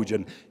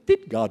theologian.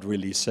 Did God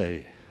really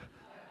say?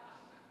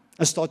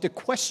 And start to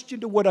question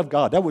the word of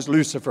God. That was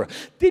Lucifer.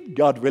 Did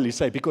God really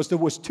say? Because there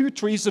was 2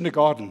 trees in the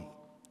garden.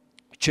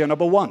 Tree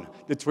number 1,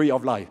 the tree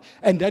of life.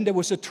 And then there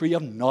was a tree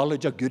of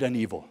knowledge of good and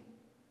evil.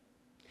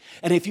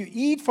 And if you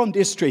eat from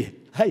this tree,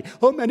 hey,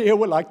 how many here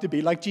would like to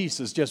be like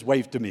Jesus? Just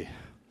wave to me.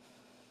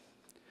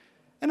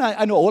 And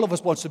I know all of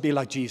us wants to be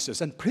like Jesus.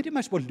 And pretty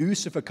much when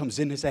Lucifer comes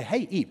in and says,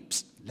 hey, Eve,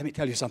 psst, let me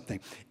tell you something.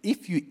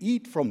 If you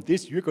eat from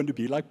this, you're going to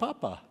be like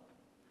Papa.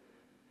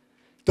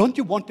 Don't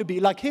you want to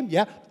be like him?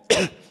 Yeah.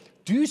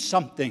 Do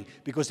something.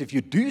 Because if you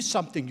do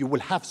something, you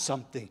will have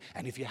something.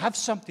 And if you have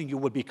something, you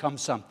will become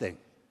something.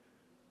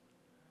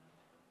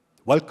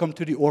 Welcome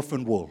to the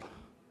orphan world.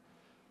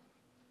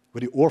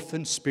 Where the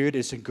orphan spirit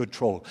is in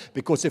control.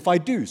 Because if I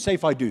do, say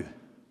if I do,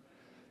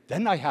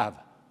 then I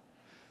have.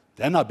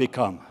 Then I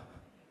become.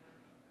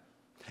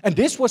 And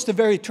this was the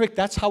very trick.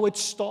 That's how it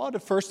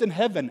started first in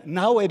heaven.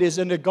 Now it is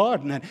in the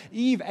garden. And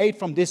Eve ate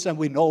from this, and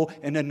we know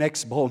in the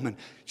next moment,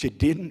 she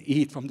didn't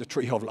eat from the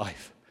tree of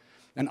life.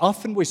 And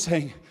often we're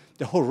saying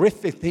the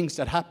horrific things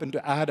that happened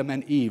to Adam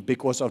and Eve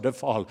because of the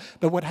fall.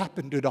 But what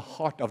happened to the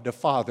heart of the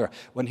Father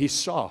when he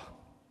saw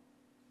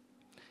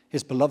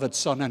his beloved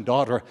son and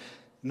daughter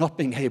not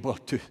being able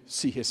to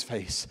see his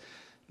face,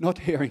 not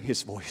hearing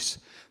his voice,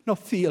 not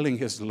feeling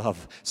his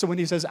love. So when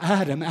he says,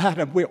 Adam,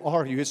 Adam, where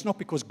are you? It's not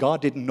because God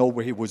didn't know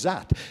where he was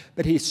at,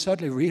 but he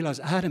suddenly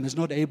realized Adam is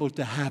not able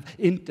to have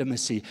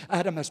intimacy.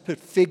 Adam has put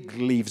fig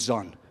leaves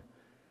on.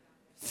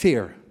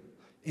 Fear,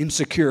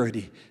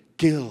 insecurity,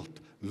 guilt,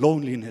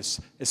 loneliness,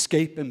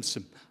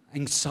 escapism,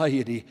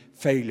 anxiety,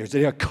 failures.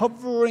 They are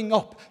covering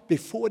up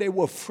before they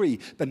were free,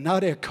 but now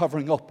they're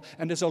covering up.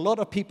 And there's a lot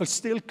of people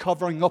still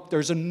covering up.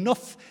 There's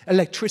enough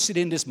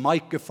electricity in this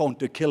microphone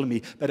to kill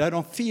me, but I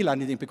don't feel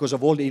anything because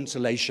of all the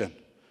insulation.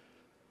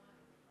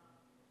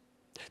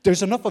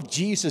 There's enough of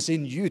Jesus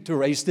in you to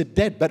raise the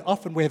dead, but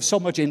often we have so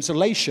much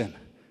insulation.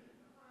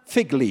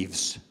 Fig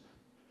leaves.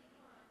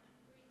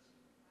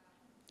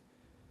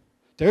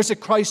 There's a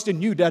Christ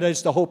in you that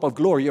is the hope of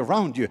glory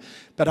around you.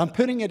 But I'm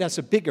putting it as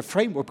a bigger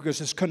framework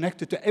because it's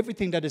connected to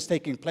everything that is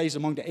taking place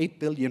among the 8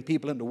 billion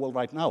people in the world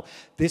right now.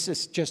 This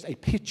is just a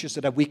picture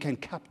so that we can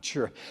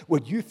capture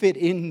what you fit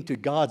into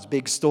God's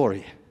big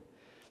story.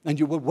 And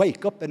you will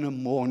wake up in the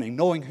morning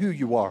knowing who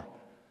you are.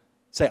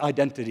 Say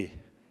identity.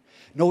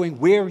 Knowing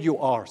where you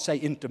are. Say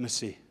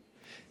intimacy.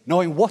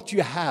 Knowing what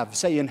you have.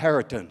 Say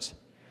inheritance.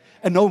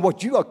 And knowing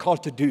what you are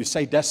called to do.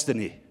 Say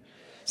destiny.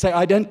 Say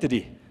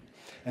identity.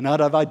 And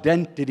out of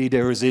identity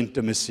there is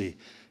intimacy.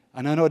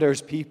 And I know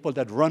there's people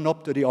that run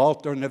up to the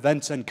altar in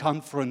events and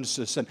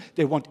conferences and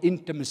they want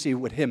intimacy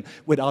with Him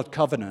without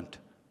covenant.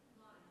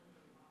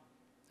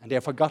 And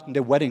they've forgotten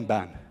the wedding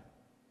band.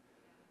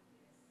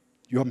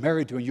 You're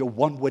married to Him, you're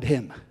one with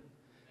Him.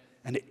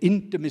 And the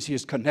intimacy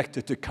is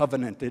connected to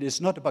covenant. It is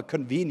not about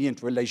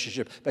convenient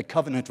relationship, but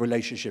covenant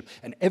relationship.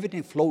 And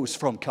everything flows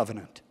from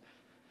covenant.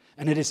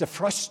 And it is a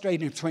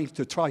frustrating thing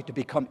to try to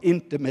become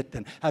intimate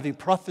and having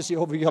prophecy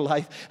over your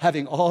life,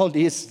 having all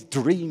these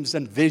dreams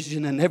and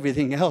vision and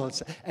everything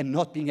else, and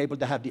not being able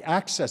to have the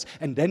access.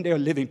 And then they're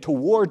living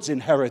towards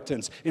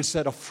inheritance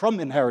instead of from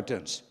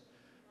inheritance.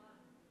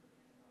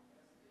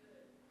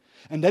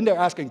 And then they're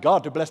asking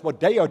God to bless what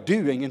they are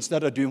doing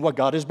instead of doing what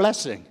God is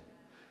blessing.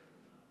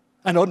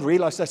 And don't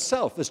realize that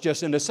self is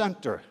just in the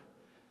center.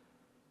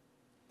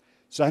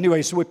 So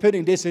anyway, so we're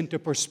putting this into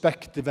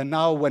perspective. And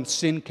now when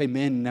sin came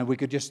in, and we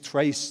could just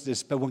trace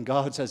this, but when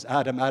God says,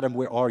 Adam, Adam,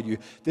 where are you?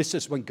 This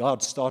is when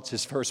God starts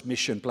His first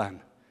mission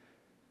plan.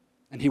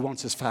 And He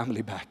wants His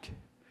family back.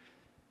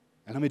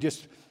 And let me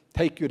just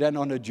take you then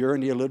on a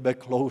journey a little bit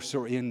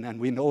closer in. And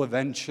we know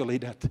eventually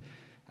that,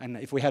 and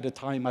if we had the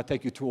time, I'd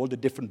take you through all the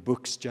different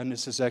books,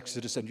 Genesis,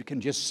 Exodus, and you can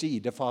just see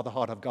the Father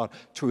heart of God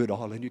through it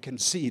all. And you can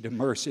see the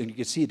mercy, and you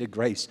can see the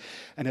grace.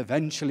 And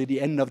eventually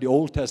the end of the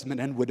Old Testament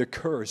ends with a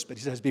curse. But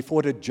He says,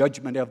 before the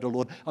judgment of the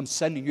Lord, I'm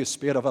sending you a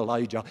spirit of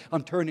Elijah.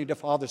 I'm turning the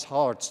fathers'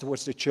 hearts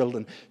towards the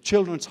children.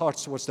 Children's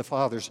hearts towards the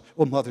fathers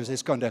or mothers.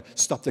 It's going to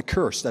stop the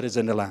curse that is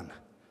in the land.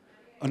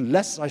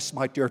 Unless I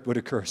smite the earth with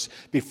a curse.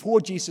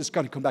 Before Jesus is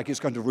going to come back, He's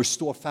going to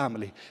restore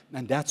family.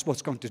 And that's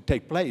what's going to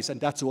take place.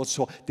 And that's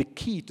also the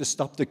key to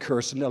stop the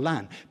curse in the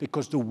land.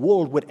 Because the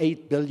world with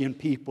 8 billion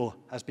people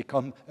has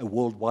become a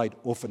worldwide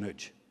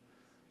orphanage.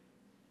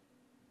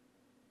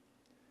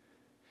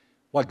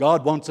 While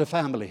God wants a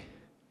family.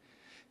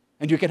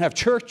 And you can have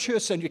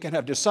churches, and you can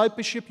have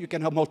discipleship, you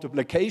can have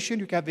multiplication,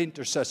 you can have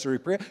intercessory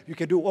prayer. You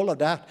can do all of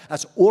that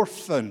as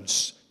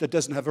orphans that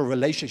doesn't have a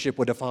relationship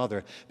with the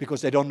Father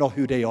because they don't know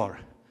who they are.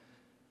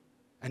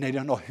 And they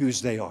don't know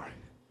whose they are.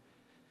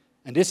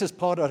 And this is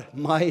part of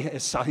my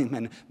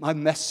assignment, my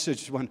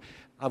message when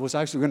I was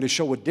actually going to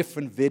show a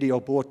different video,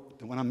 both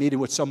when I'm meeting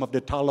with some of the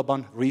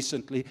Taliban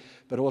recently,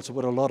 but also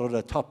with a lot of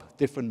the top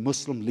different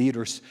Muslim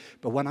leaders.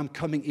 But when I'm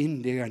coming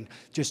in there and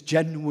just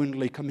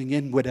genuinely coming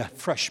in with a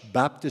fresh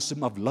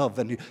baptism of love,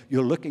 and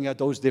you're looking at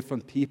those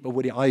different people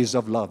with the eyes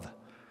of love.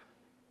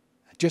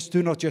 Just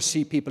do not just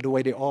see people the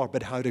way they are,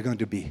 but how they're going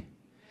to be.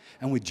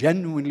 And we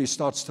genuinely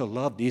starts to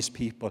love these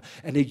people.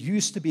 And it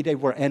used to be they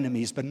were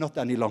enemies, but not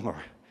any longer.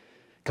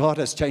 God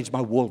has changed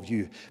my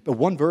worldview. But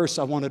one verse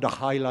I wanted to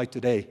highlight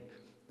today,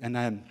 and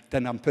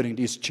then I'm putting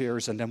these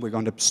chairs, and then we're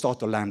going to start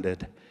to land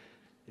it.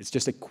 It's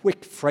just a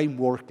quick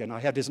framework, and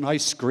I have this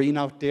nice screen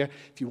out there.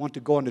 If you want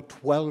to go on a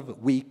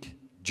 12-week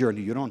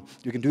journey,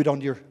 you can do it on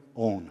your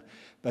own.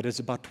 But it's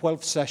about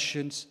 12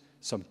 sessions,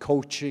 some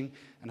coaching,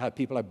 and I have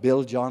people like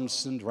Bill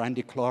Johnson,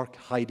 Randy Clark,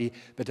 Heidi,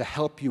 but to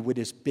help you with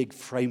this big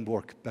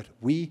framework. But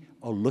we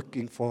are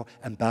looking for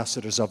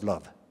ambassadors of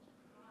love.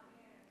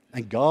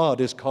 And God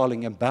is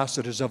calling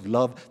ambassadors of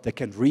love that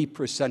can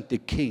represent the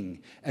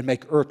King and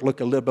make earth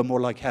look a little bit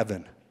more like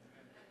heaven.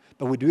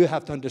 But we do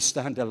have to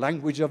understand the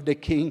language of the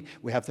King.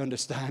 We have to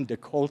understand the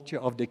culture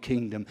of the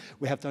kingdom.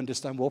 We have to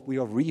understand what we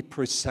are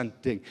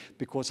representing,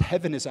 because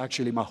heaven is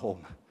actually my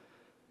home.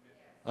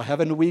 I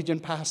have a Norwegian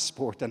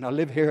passport and I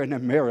live here in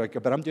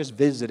America, but I'm just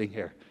visiting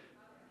here.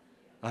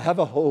 I have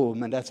a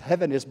home, and that's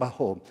heaven is my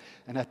home.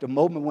 And at the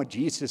moment when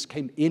Jesus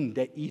came in,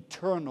 the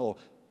eternal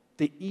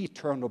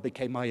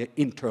became my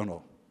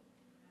internal.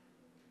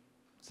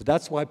 So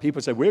that's why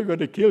people say, we're going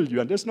to kill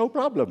you, and there's no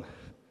problem.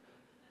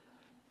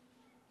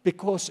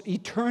 Because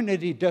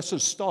eternity doesn't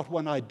start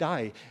when I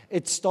die.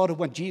 It started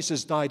when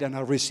Jesus died and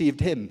I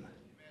received Him.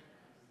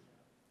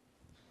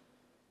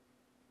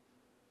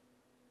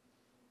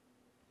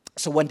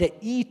 So when the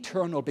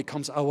eternal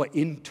becomes our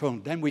internal,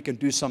 then we can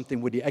do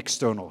something with the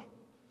external.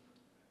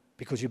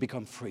 Because you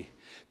become free.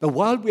 But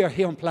while we are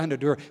here on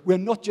planet Earth, we're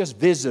not just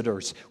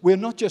visitors. We're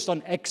not just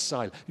on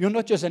exile. You're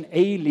not just an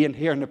alien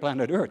here on the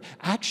planet Earth.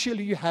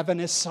 Actually, you have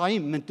an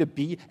assignment to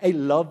be a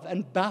love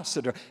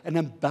ambassador. An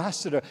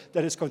ambassador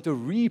that is going to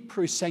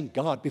represent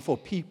God before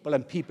people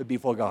and people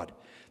before God.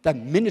 That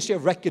ministry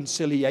of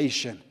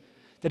reconciliation.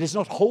 That is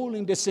not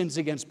holding the sins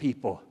against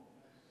people.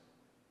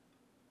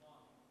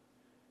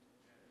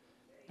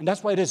 And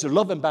that's why there's a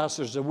love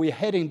ambassadors, and we're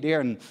heading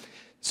there. And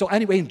so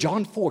anyway, in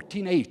John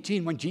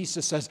 14:18, when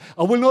Jesus says,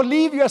 I will not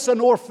leave you as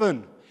an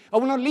orphan. I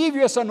will not leave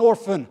you as an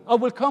orphan. I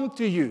will come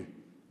to you.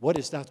 What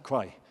is that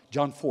cry?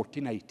 John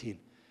 14:18.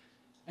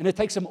 And it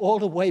takes him all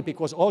the way,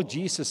 because all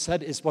Jesus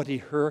said is what he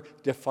heard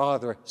the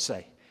Father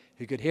say.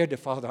 He could hear the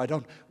Father, I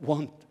don't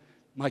want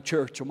my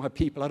church or my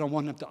people, I don't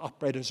want them to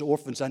operate as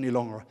orphans any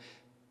longer.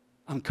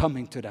 I'm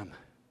coming to them.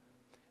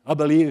 I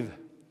believe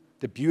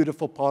the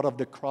beautiful part of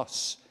the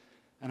cross,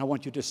 and I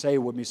want you to say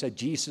with me, say,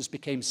 Jesus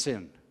became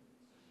sin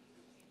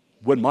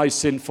with my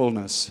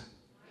sinfulness,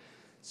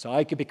 so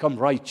I could become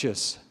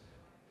righteous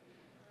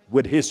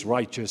with his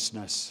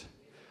righteousness.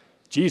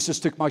 Jesus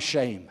took my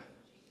shame,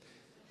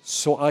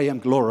 so I am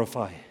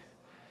glorified.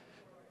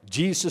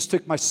 Jesus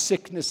took my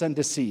sickness and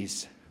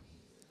disease,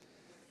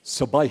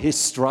 so by his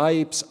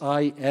stripes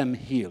I am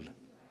healed.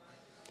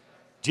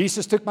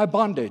 Jesus took my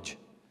bondage,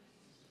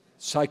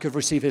 so I could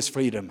receive his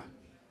freedom.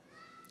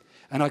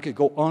 And I could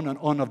go on and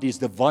on of these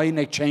divine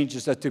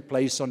exchanges that took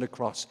place on the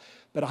cross.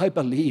 But I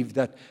believe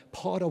that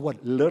part of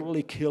what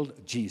literally killed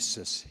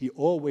Jesus, he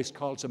always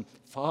calls him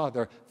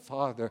Father,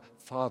 Father,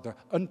 Father.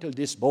 Until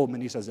this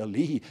moment, he says,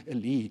 Eli,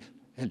 Eli,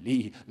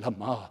 Eli,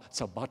 lama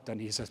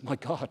sabachthani. He says, my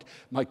God,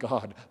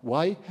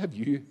 why have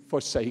you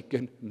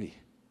forsaken me?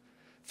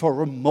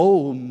 For a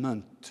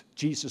moment,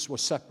 Jesus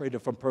was separated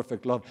from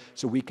perfect love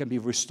so we can be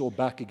restored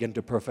back again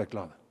to perfect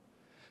love.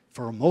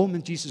 For a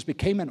moment, Jesus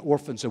became an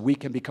orphan so we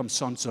can become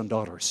sons and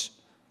daughters.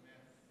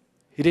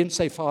 He didn't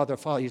say, Father,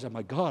 Father. He said,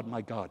 my God,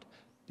 my God.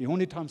 The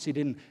only times he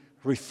didn't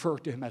refer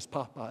to him as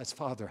Papa, as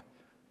Father.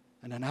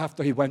 And then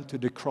after he went to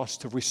the cross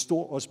to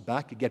restore us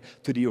back again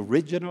to the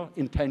original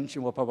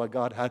intention of what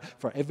God had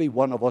for every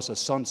one of us as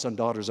sons and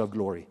daughters of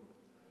glory.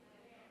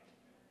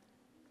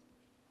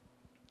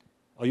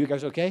 Are you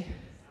guys okay?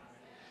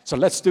 So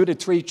let's do the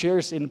 3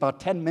 cheers in about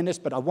 10 minutes,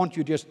 but I want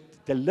you just,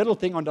 the little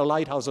thing on the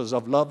lighthouses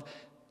of love,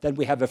 then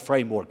we have a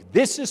framework.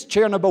 This is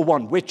chair number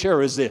 1. Which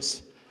chair is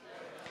this?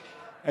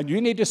 And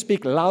you need to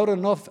speak loud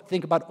enough.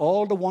 Think about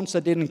all the ones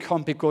that didn't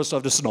come because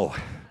of the snow.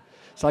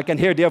 So I can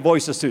hear their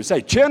voices too.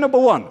 Say, chair number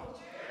 1.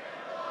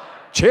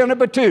 Chair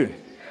number 2.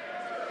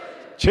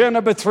 Chair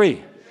number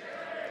 3.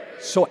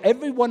 So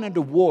everyone in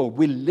the world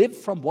will live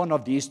from one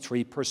of these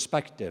 3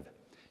 perspectives.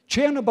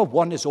 Chair number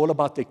 1 is all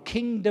about the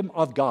kingdom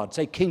of God.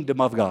 Say, kingdom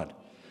of God.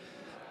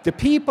 The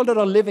people that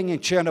are living in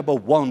chair number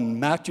 1,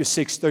 Matthew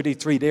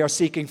 6:33, they are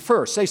seeking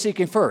first. Say,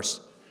 seeking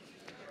first.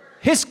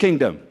 His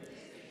kingdom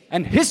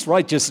and his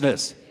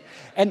righteousness.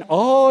 And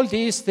all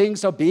these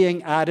things are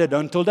being added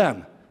unto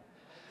them.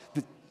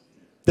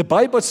 The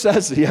Bible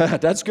says, yeah,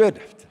 that's good.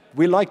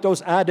 We like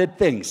those added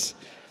things.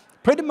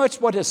 Pretty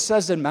much what it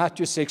says in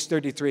Matthew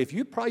 6:33, if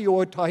you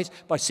prioritize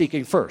by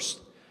seeking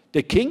first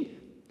the king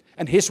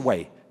and his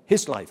way,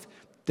 his life,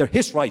 they're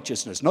his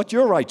righteousness, not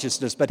your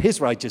righteousness, but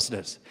his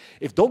righteousness.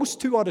 If those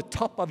 2 are the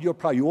top of your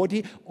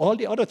priority, all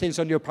the other things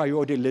on your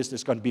priority list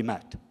is going to be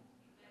met.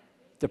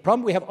 The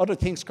problem we have, other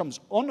things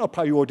comes on our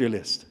priority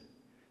list,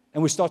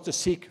 and we start to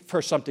seek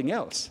for something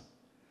else.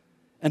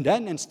 And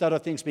then instead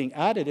of things being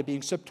added, they're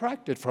being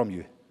subtracted from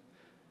you.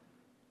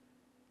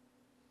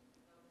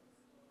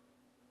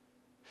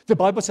 The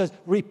Bible says,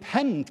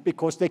 repent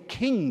because the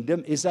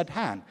kingdom is at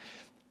hand.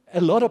 A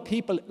lot of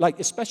people,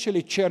 like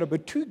especially chair number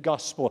 2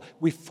 gospel,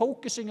 we're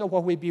focusing on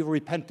what we be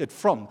repented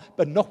from,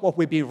 but not what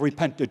we be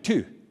repented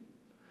to.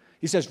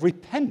 He says,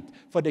 repent,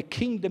 for the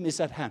kingdom is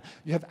at hand.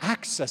 You have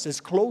access.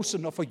 It's close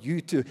enough for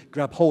you to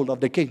grab hold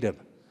of the kingdom,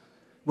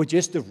 which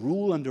is the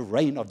rule and the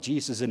reign of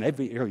Jesus in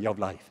every area of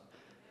life.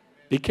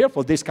 Be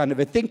careful. This kind of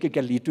a thinking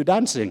can lead to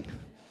dancing.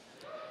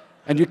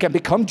 And you can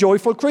become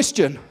joyful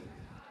Christian.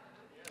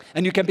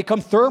 And you can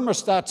become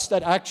thermostats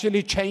that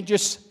actually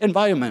changes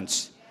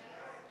environments.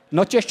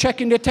 Not just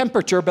checking the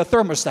temperature, but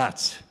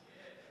thermostats.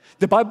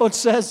 The Bible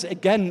says,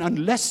 again,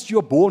 unless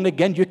you're born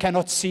again, you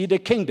cannot see the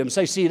kingdom.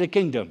 Say, see the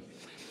kingdom.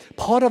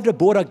 Part of the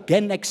born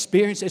again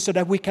experience is so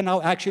that we can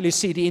now actually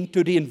see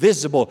into the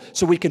invisible,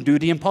 so we can do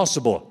the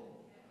impossible.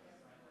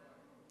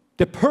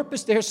 The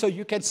purpose there so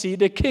you can see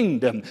the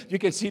kingdom. You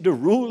can see the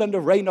rule and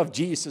the reign of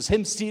Jesus,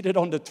 him seated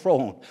on the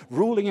throne,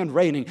 ruling and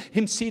reigning,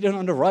 him seated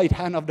on the right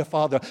hand of the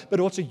Father,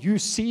 but also you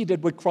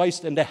seated with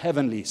Christ in the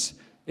heavenlies.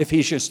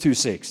 Ephesians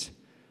 2:6.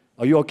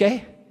 Are you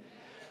okay?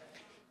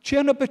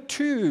 Chair number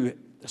 2.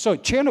 So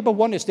chair number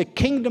 1 is the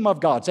kingdom of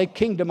God. Say,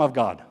 kingdom of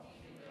God.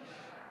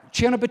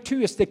 Chair number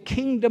 2 is the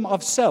kingdom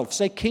of self.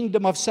 Say,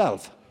 kingdom of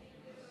self.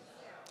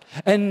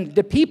 And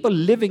the people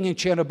living in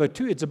chair number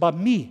 2, it's about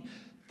me.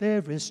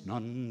 There is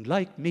none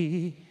like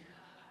me.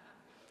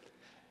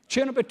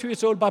 Chair number 2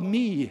 is all about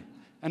me.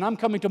 And I'm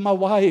coming to my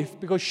wife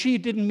because she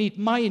didn't meet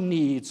my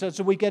needs.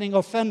 So we're getting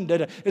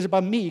offended. It's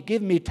about me.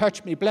 Give me,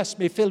 touch me, bless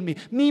me, fill me.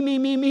 Me, me,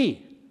 me,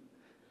 me.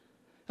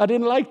 I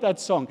didn't like that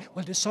song.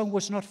 Well, the song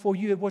was not for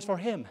you. It was for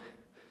him.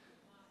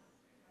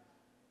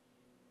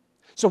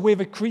 So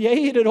we've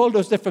created all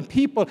those different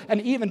people. And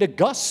even the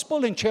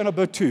gospel in chair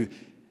number 2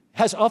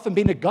 has often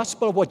been a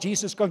gospel of what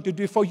Jesus is going to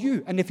do for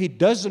you. And if he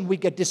doesn't, we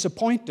get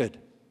disappointed.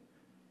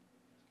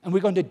 And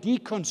we're going to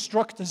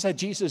deconstruct and say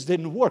Jesus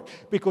didn't work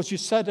because you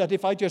said that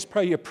if I just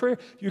pray a prayer,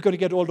 you're going to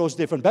get all those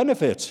different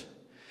benefits.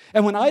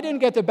 And when I didn't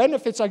get the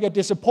benefits, I get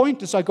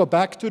disappointed, so I go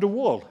back to the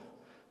wall.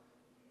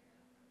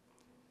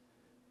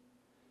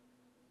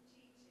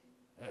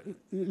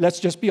 Let's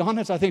just be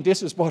honest. I think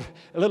this is what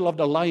a little of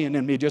the lion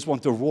in me just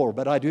wants to roar.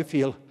 But I do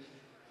feel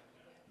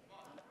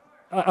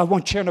I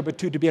want chair number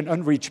 2 to be an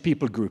unreached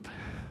people group.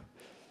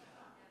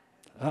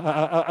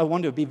 I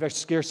want to be very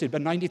scarce,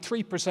 but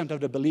 93% of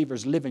the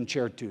believers live in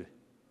chair 2.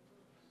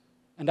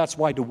 And that's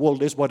why the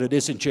world is what it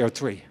is in chair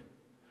 3.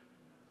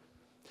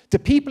 The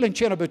people in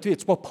chair number 2,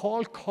 it's what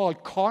Paul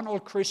called carnal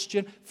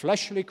Christian,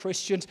 fleshly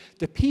Christians.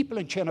 The people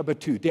in chair number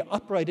 2, they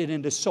operated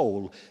in the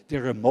soul.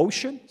 Their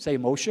emotion, say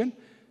emotion,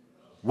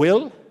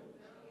 will,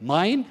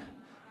 mind,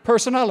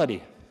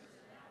 personality.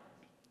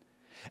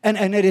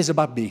 And it is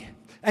about me.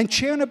 And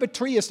chair number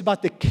 3 is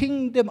about the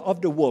kingdom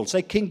of the world.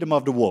 Say kingdom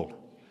of the world.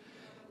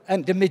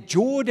 And the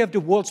majority of the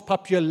world's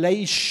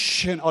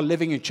population are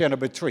living in chair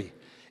number 3.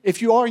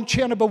 If you are in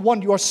chair number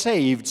 1, you are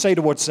saved. Say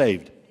the word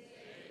saved.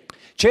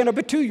 Chair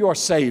number 2, you are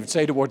saved.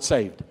 Say the word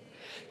saved.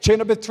 Chair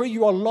number 3,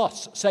 you are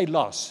lost. Say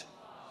lost.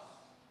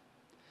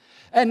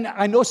 And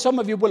I know some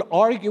of you will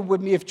argue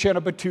with me if chair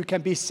number 2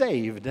 can be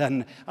saved.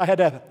 And I had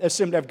a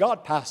Assembly of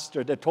God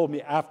pastor that told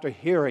me after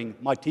hearing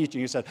my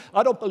teaching, he said,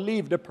 I don't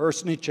believe the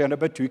person in chair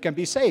number 2 can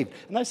be saved.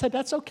 And I said,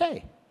 that's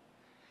okay.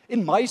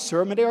 In my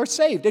sermon, they are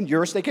saved. In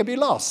yours, they can be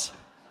lost.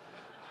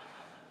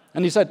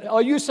 And he said,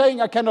 are you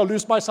saying I cannot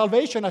lose my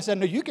salvation? I said,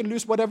 no, you can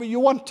lose whatever you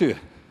want to.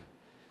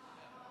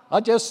 I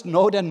just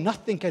know that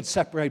nothing can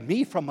separate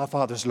me from my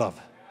Father's love.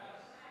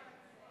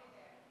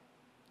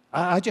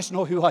 I just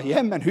know who I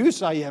am and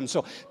whose I am.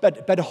 So,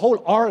 but the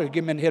whole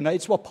argument here,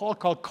 it's what Paul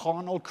called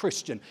carnal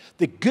Christian.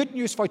 The good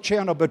news for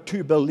chair number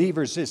 2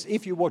 believers is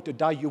if you were to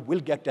die, you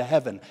will get to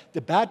heaven.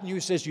 The bad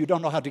news is you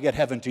don't know how to get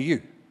heaven to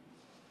you.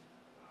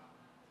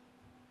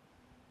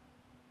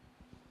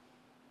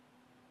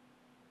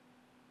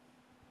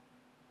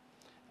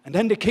 And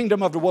then the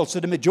kingdom of the world. So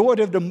the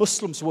majority of the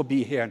Muslims will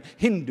be here, and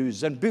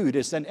Hindus and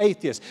Buddhists and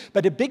atheists.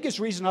 But the biggest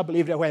reason I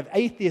believe that we have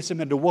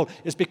atheism in the world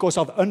is because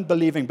of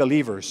unbelieving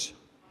believers.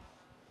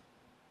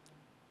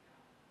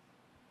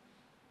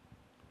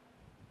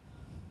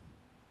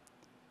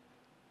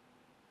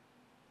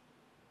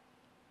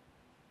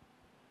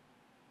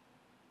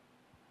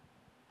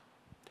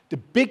 The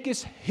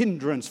biggest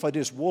hindrance for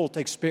this world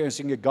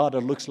experiencing a God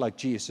that looks like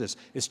Jesus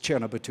is chair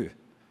number 2.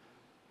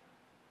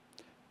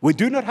 We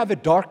do not have a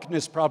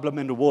darkness problem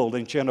in the world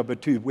in chair number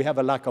 2. We have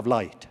a lack of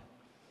light.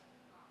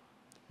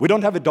 We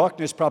don't have a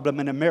darkness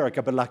problem in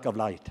America, but lack of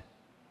light.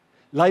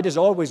 Light is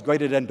always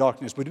greater than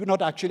darkness. We do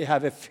not actually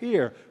have a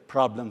fear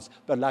problems,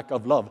 but lack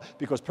of love,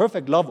 because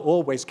perfect love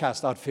always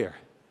casts out fear.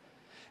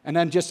 And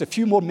then just a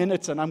few more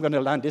minutes, and I'm going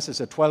to land. This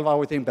is a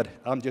 12-hour thing, but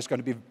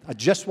I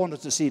just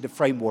wanted to see the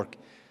framework.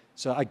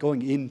 So I'm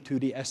going into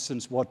the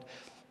essence, what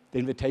the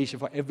invitation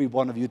for every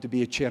one of you to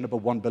be a chair number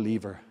 1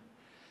 believer.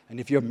 And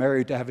if you're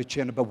married, to have a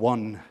chair number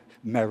 1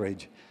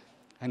 marriage.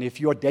 And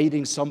if you're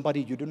dating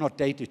somebody, you do not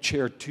date a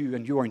chair 2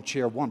 and you are in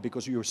chair 1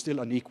 because you're still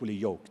unequally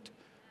yoked.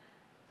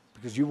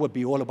 Because you will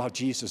be all about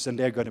Jesus and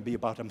they're going to be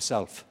about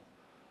himself.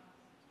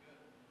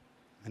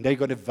 And they're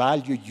going to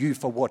value you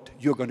for what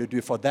you're going to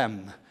do for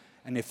them.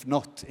 And if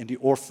not, in the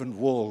orphan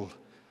world,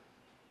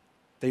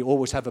 they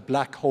always have a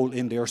black hole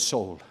in their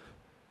soul.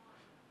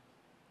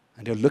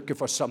 And they're looking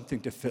for something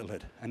to fill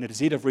it. And it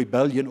is either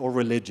rebellion or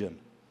religion.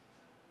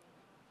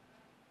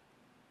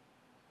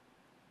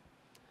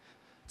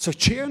 So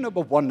chair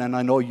number 1, and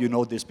I know you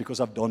know this because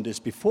I've done this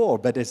before,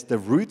 but it's the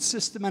root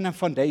system and the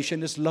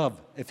foundation is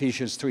love.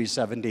 Ephesians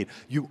 3:17.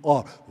 You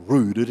are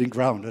rooted and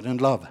grounded in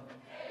love.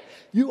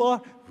 You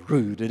are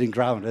rooted and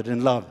grounded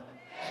in love.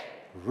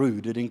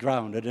 Rooted and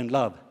grounded in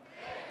love.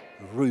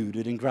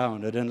 Rooted and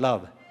grounded in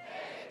love.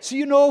 So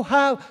you know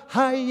how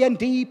high and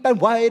deep and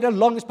wide and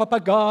long is Papa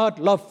God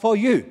love for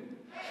you?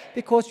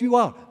 Because you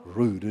are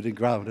rooted and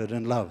grounded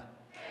in love.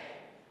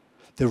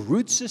 The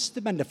root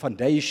system and the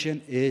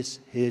foundation is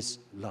his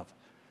love.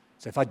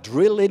 So if I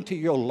drill into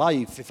your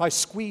life, if I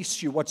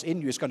squeeze you, what's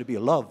in you is going to be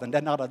love. And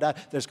then out of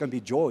that, there's going to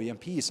be joy and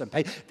peace and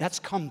pain. That's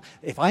come.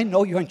 If I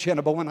know you're in chair,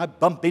 but when I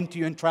bump into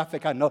you in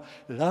traffic, I know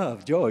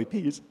love, joy,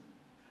 peace.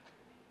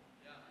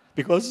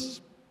 Because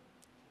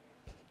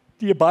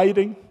the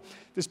abiding,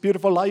 this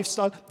beautiful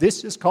lifestyle,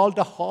 this is called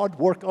the hard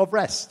work of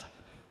rest.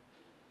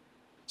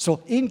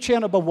 So in chair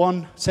number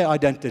 1, say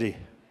identity,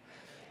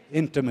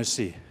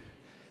 intimacy,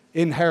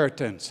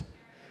 inheritance,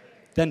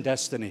 then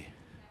destiny.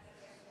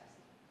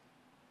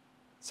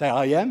 Say,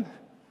 I am,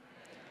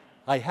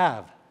 I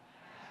have,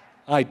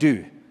 I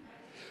do.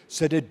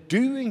 So the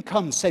doing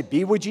comes. Say,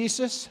 be with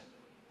Jesus.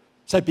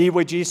 Say, be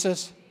with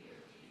Jesus.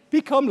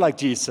 Become like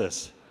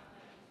Jesus.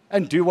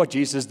 And do what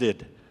Jesus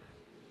did.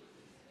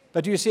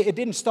 But you see, it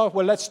didn't start,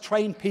 well, let's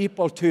train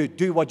people to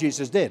do what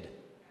Jesus did.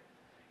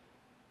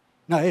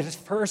 No, it is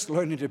first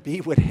learning to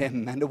be with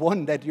him. And the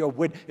one that you're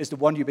with is the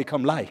one you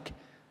become like.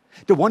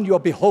 The one you're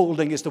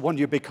beholding is the one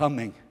you're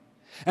becoming.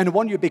 And the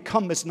one you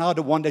become is now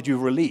the one that you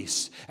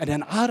release. And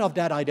then out of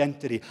that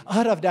identity,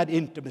 out of that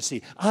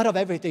intimacy, out of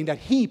everything that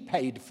he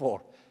paid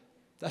for,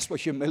 that's where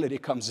humility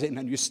comes in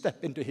and you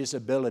step into his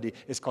ability.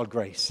 It's called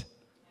grace.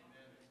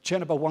 Chair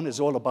number 1 is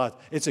all about,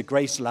 it's a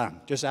grace land.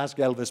 Just ask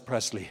Elvis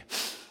Presley.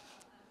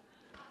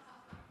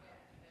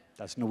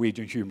 That's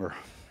Norwegian humor.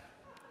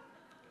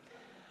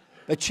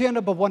 But chair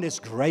number 1 is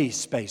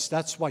grace-based.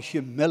 That's why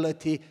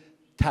humility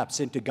taps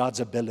into God's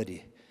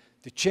ability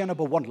The chair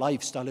number one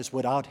lifestyle is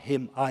without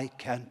him, I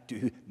can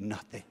do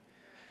nothing.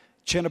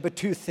 Chair number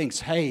two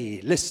thinks,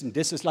 hey, listen,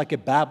 this is like a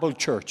Babel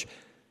church.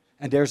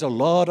 And there's a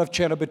lot of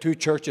chair number two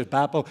churches,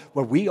 Babel,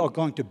 where we are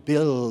going to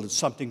build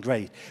something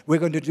great. We're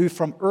going to do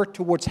from earth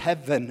towards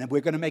heaven, and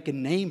we're going to make a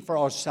name for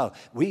ourselves.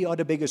 We are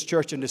the biggest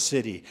church in the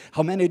city.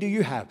 How many do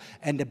you have?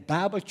 And the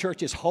Babel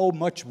church is how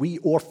much we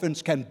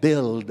orphans can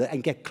build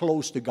and get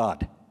close to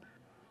God.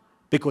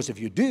 Because if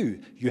you do,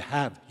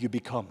 you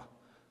become.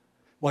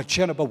 While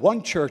chair number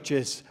one church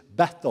is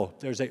Bethel.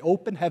 There's an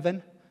open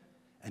heaven,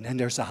 and then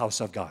there's a house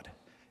of God.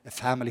 A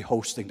family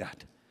hosting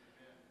that.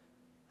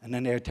 And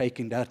then they're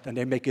taking that and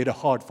they make it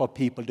hard for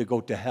people to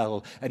go to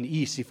hell and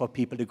easy for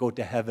people to go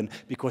to heaven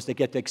because they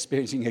get to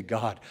experiencing a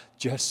God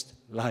just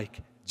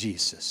like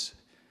Jesus.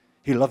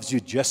 He loves you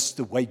just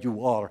the way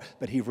you are,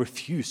 but he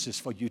refuses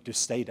for you to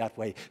stay that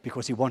way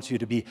because he wants you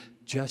to be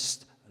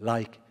just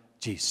like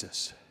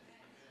Jesus.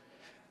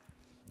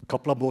 A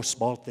couple of more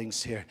small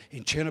things here.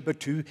 In chair number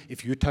 2,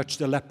 if you touch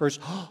the lepers,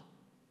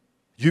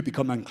 you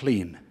become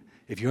unclean.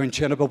 If you're in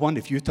chair number 1,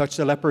 if you touch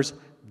the lepers,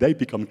 they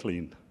become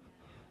clean.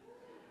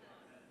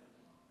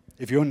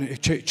 If you're in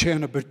chair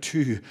number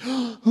 2,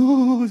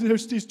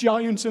 there's these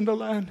giants in the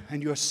land,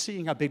 and you're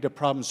seeing how big the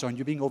problems are, and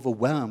you're being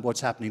overwhelmed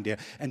what's happening there,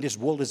 and this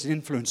world is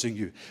influencing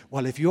you.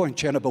 Well, if you're in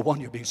chair number 1,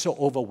 you're being so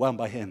overwhelmed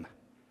by him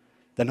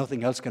that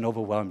nothing else can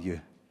overwhelm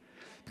you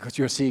because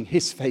you're seeing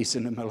his face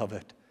in the middle of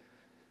it.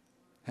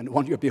 And the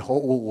one you're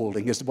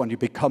beholding is the one you're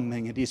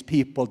becoming, and these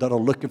people that are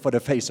looking for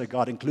the face of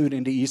God,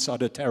 including the Esau,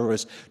 the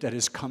terrorist that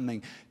is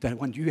coming, that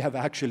when you have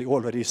actually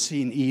already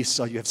seen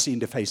Esau, you have seen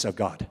the face of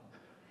God.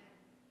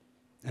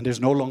 And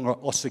there's no longer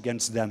us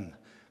against them.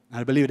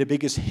 And I believe the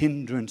biggest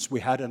hindrance we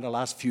had in the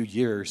last few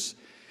years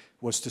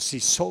was to see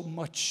so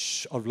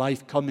much of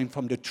life coming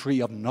from the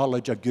tree of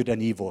knowledge of good and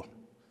evil,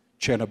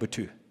 chair number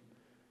 2.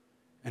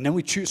 And then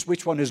we choose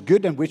which one is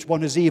good and which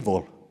one is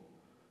evil,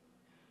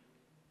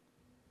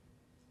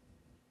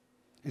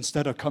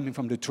 instead of coming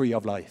from the tree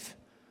of life.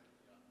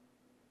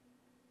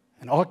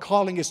 And our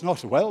calling is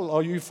not, well,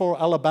 are you for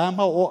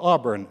Alabama or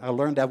Auburn? I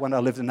learned that when I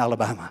lived in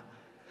Alabama.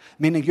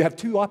 Meaning you have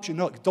two options.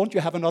 No, don't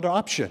you have another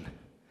option?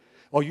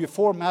 Are you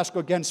for mask or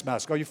against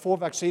mask? Are you for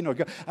vaccine or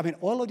against? I mean,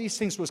 all of these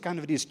things was kind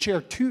of these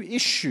chair 2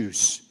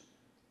 issues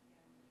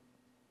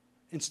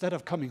instead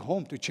of coming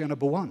home to chair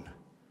number 1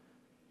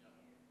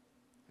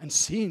 and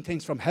seeing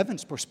things from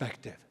heaven's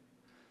perspective.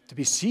 To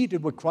be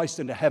seated with Christ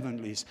in the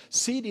heavenlies,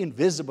 see the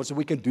invisible so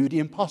we can do the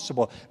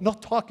impossible.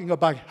 Not talking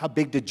about how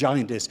big the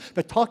giant is,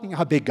 but talking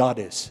how big God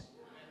is.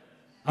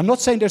 I'm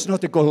not saying there's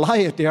not a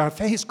Goliath there. I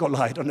face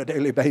Goliath on a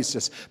daily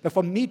basis. But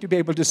for me to be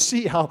able to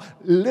see how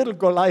little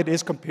Goliath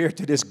is compared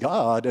to this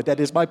God that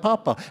is my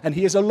Papa, and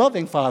he is a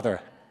loving Father.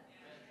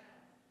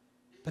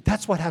 But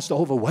that's what has to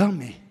overwhelm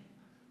me.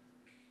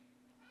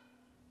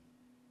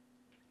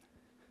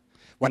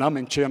 When I'm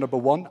in chair number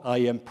 1, I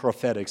am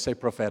prophetic. Say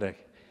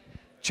prophetic.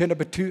 Chair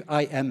number 2,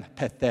 I am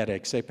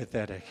pathetic. Say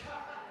pathetic.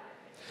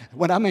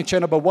 When I'm in chair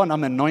number 1,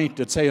 I'm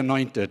anointed. Say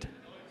anointed.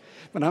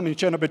 When I'm in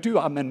chair number 2,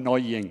 I'm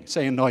annoying.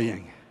 Say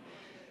annoying.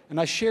 And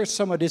I share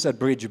some of this at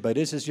Bridge, but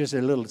this is just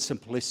a little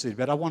simplicity.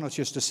 But I want us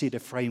just to see the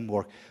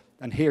framework.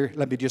 And here,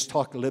 let me just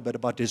talk a little bit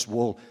about this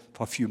wall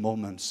for a few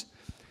moments.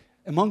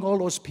 Among all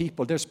those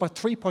people, there's about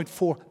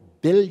 3.4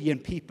 billion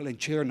people in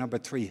chair number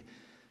 3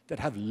 that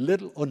have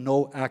little or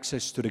no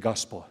access to the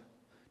gospel.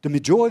 The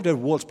majority of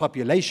the world's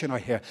population are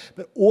here,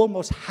 but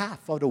almost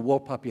half of the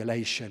world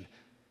population.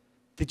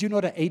 Did you know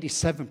that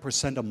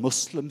 87% of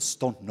Muslims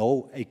don't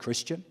know a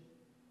Christian?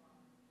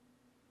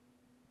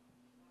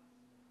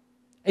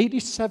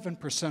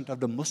 87% of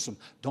the Muslims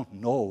don't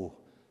know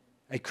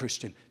a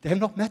Christian. They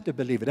have not met the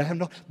believer. They have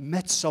not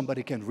met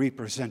somebody who can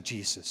represent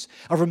Jesus.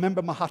 I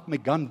remember Mahatma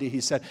Gandhi, he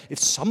said, if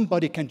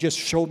somebody can just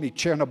show me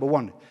chair number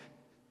 1,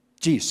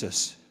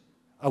 Jesus,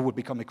 I would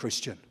become a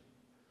Christian.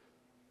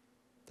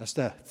 That's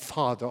the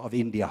father of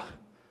India.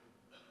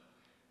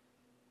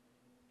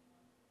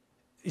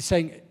 He's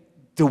saying,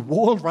 the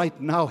world right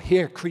now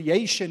here,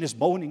 creation is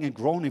moaning and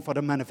groaning for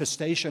the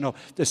manifestation of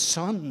the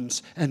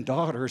sons and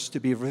daughters to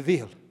be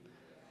revealed.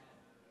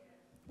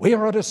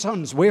 Where are the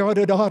sons? Where are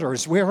the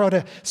daughters? Where are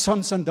the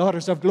sons and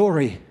daughters of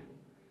glory?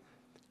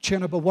 Chair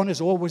number 1 is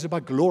always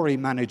about glory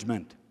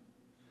management.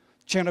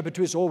 Chair number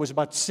 2 is always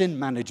about sin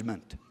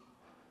management.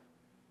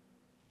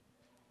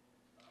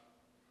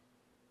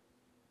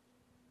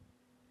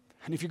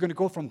 And if you're going to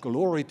go from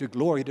glory to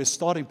glory, the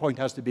starting point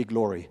has to be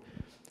glory.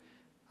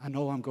 I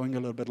know I'm going a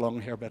little bit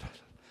long here, but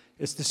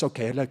is this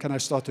okay? Can I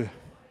start to?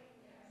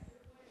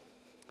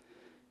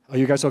 Are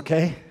you guys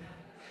okay?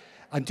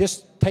 I'm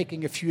just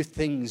taking a few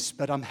things,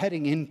 but I'm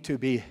heading into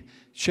be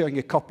sharing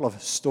a couple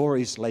of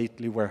stories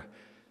lately where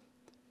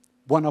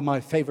one of my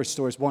favorite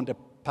stories, one that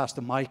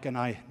Pastor Mike and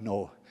I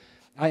know.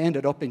 I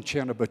ended up in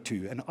chair number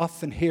 2, and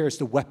often here is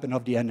the weapon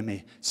of the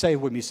enemy. Say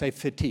it with me, say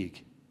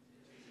fatigue.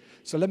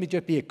 So let me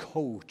just be a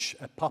coach,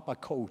 a papa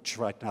coach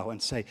right now and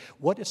say,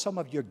 what are some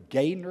of your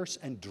gainers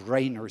and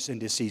drainers in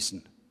this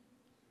season?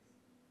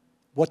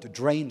 What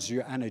drains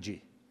your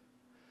energy?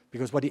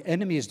 Because what the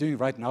enemy is doing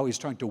right now is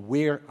trying to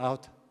wear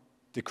out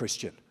the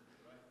Christian.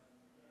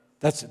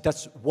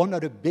 That's one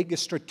of the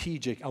biggest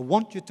strategic. I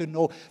want you to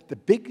know the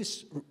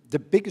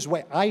biggest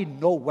way I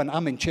know when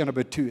I'm in chair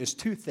number 2 is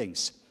 2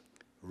 things.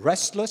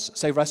 Restless,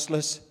 say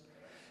restless,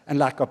 and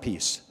lack of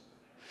peace.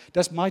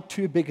 That's my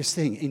 2 biggest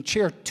things. In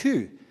chair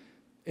 2,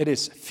 it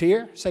is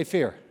fear, say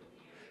fear.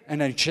 And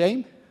then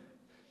shame,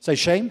 say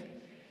shame,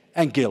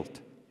 and guilt.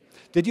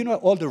 Did you know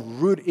all the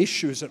root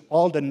issues in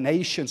all the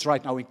nations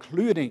right now,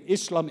 including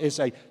Islam, is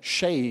a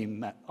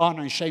shame,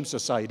 honor and shame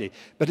society.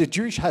 But the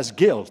Jewish has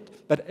guilt.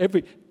 But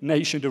every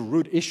nation, the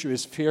root issue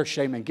is fear,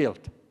 shame, and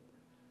guilt.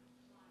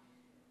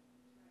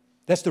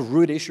 That's the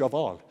root issue of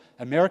all.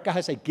 America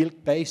has a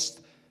guilt-based,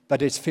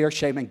 but it's fear,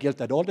 shame, and guilt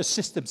that all the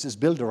systems is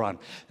built around.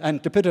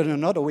 And to put it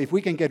another way, if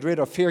we can get rid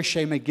of fear,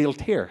 shame, and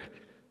guilt here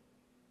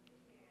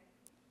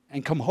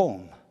and come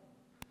home,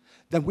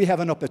 then we have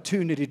an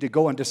opportunity to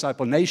go and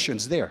disciple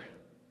nations there.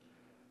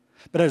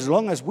 But as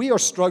long as we are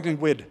struggling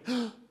with,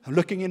 I'm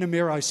looking in the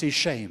mirror, I see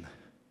shame.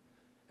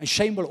 And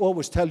shame will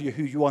always tell you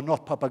who you are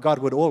not. Papa God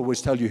would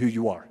always tell you who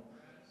you are.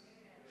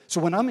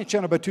 So when I'm in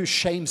chair number 2,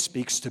 shame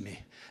speaks to me.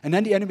 And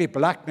then the enemy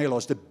blackmails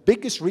us. The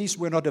biggest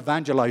reason we're not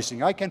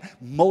evangelizing. I can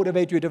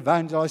motivate you to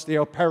evangelize. They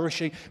are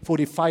perishing.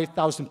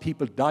 45,000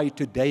 people die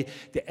today.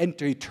 They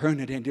enter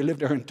eternity and they live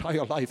their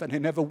entire life and they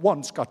never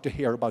once got to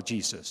hear about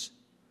Jesus.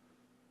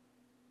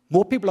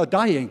 More people are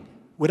dying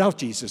without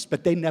Jesus,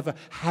 but they never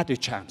had a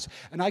chance.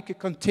 And I could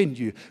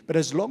continue, but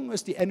as long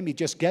as the enemy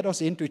just get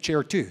us into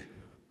chair 2,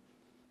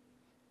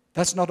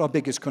 that's not our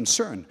biggest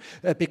concern.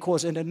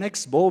 Because in the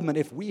next moment,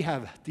 if we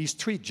have these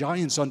 3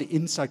 giants on the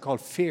inside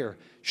called fear,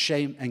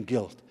 shame, and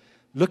guilt,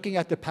 looking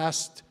at the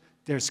past,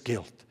 there's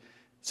guilt.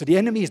 So the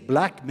enemy is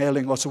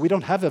blackmailing us, so we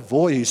don't have a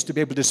voice to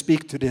be able to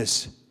speak to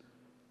this.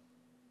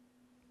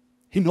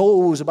 He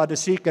knows about the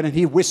secret, and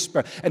he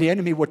whispers, and the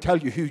enemy will tell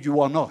you who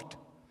you are not.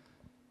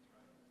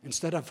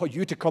 Instead of for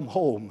you to come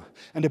home.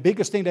 And the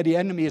biggest thing that the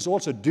enemy is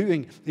also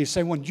doing, he's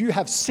saying, when you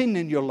have sin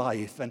in your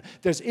life and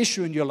there's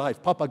issue in your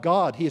life, Papa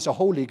God, he is a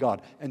holy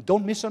God. And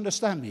don't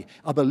misunderstand me.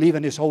 I believe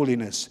in his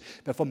holiness.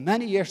 But for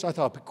many years I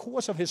thought,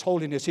 because of his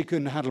holiness, he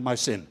couldn't handle my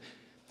sin.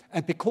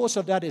 And because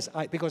of that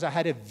because I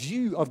had a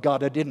view of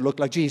God that didn't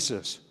look like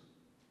Jesus.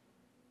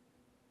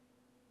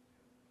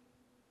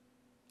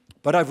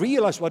 But I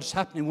realized what's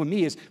happening with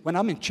me is when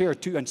I'm in chair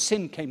 2 and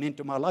sin came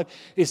into my life,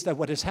 is that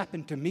what has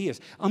happened to me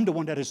is I'm the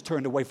one that has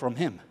turned away from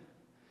him.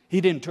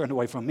 He didn't turn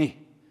away from me.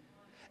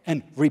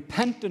 And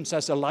repentance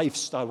as a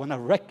lifestyle, when I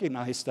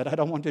recognize that I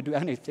don't want to do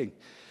anything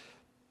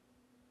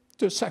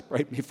to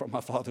separate me from my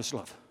Father's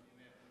love.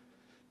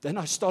 Then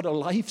I start a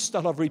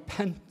lifestyle of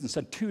repentance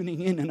and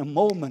tuning in a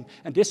moment.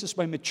 And this is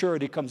where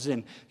maturity comes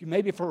in.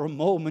 Maybe for a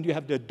moment you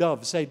have the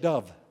dove, say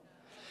dove.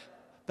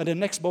 But the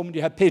next moment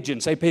you have pigeon,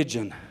 say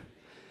pigeon.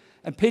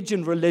 And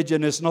pigeon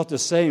religion is not the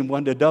same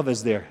when the dove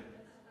is there.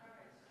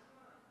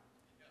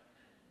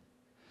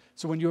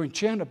 So when you're in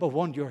chair number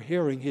 1, you're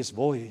hearing his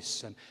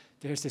voice, and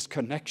there's this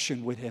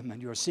connection with him,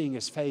 and you're seeing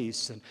his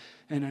face. And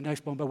the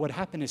next moment, but what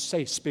happened is,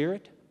 say,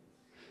 spirit,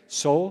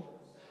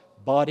 soul,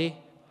 body,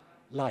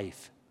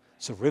 life.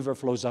 So river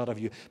flows out of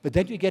you. But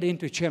then you get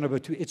into chair number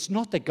 2. It's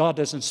not that God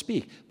doesn't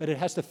speak, but it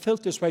has to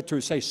filter its way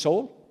through, say,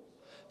 soul,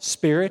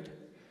 spirit,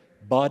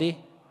 body,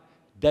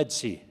 Dead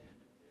Sea.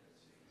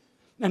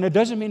 And it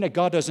doesn't mean that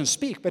God doesn't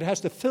speak, but it has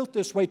to filter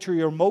its way through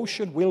your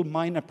emotion, will,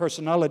 mind, and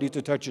personality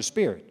to touch your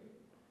spirit.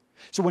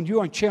 So when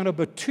you're in chair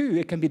number 2,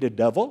 it can be the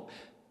devil,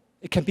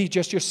 it can be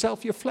just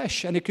yourself, your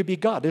flesh, and it could be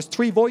God. There's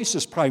 3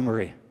 voices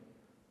primary,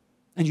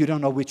 and you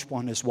don't know which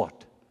one is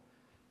what.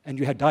 And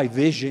you have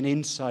division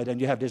inside, and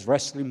you have this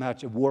wrestling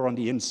match of war on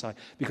the inside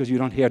because you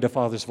don't hear the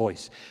Father's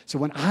voice. So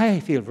when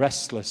I feel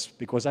restless,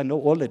 because I know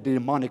all the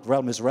demonic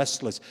realm is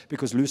restless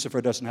because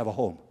Lucifer doesn't have a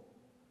home.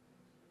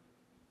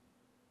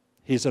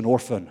 He's an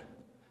orphan.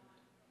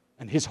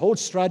 And his whole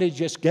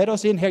strategy is get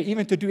us in here,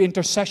 even to do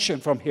intercession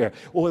from here.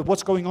 Or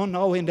what's going on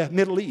now in the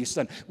Middle East.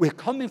 And we're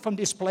coming from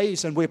this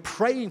place, and we're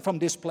praying from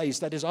this place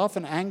that is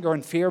often anger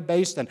and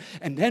fear-based.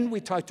 And then we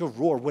try to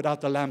roar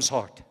without the lamb's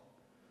heart.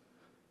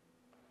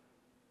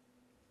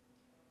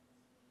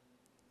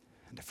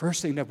 And the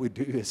first thing that we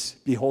do is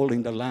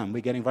beholding the lamb.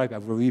 We're getting right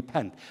back. We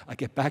repent. I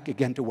get back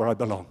again to where I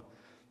belong.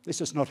 This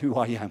is not who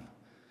I am.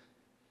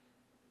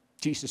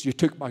 Jesus, you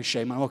took my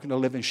shame. I'm not going to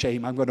live in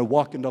shame. I'm going to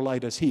walk in the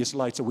light as he is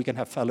light so we can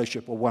have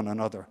fellowship with one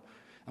another.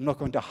 I'm not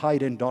going to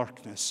hide in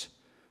darkness.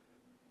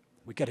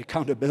 We get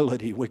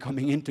accountability. We're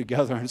coming in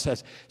together and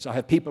says, so I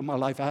have people in my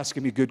life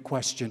asking me good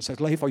questions.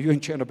 Said, Leif, are you in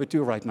chair number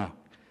 2 right now?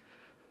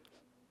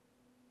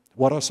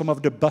 What are some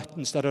of the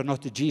buttons that are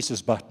not the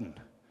Jesus button?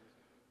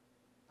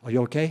 Are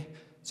you okay?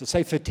 So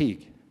say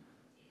fatigue.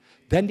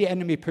 Then the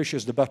enemy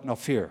pushes the button of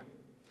fear.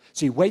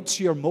 So he waits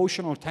your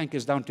emotional tank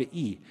is down to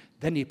E.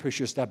 Then he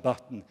pushes that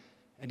button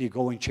and you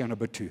go in chair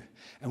number 2.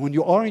 And when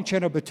you are in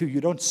chair number 2,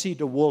 you don't see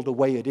the world the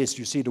way it is.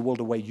 You see the world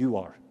the way you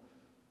are.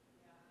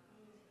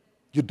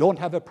 You don't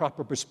have a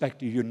proper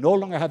perspective. You no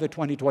longer have a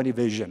 20/20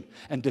 vision.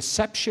 And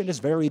deception is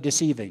very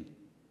deceiving.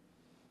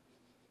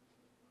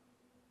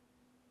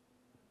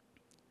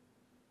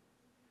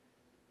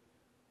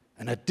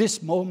 And at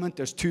this moment,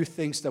 there's two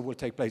things that will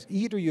take place.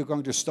 Either you're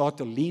going to start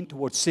to lean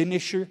towards sin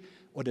issue,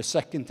 or the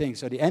second thing.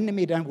 So the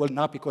enemy then will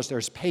not, because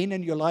there's pain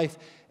in your life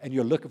and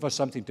you're looking for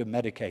something to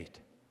medicate.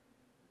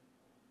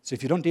 So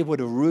if you don't deal with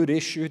a root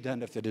issue,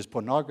 then if it is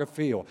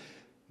pornography or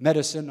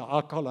medicine or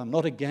alcohol, I'm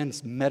not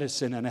against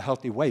medicine in a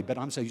healthy way, but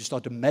I'm saying you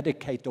start to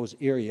medicate those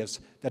areas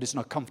that is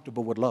not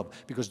comfortable with love,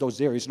 because those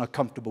areas are not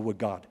comfortable with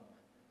God.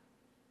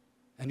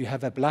 And you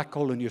have a black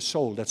hole in your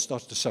soul that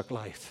starts to suck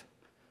life.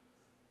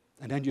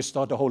 And then you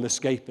start the whole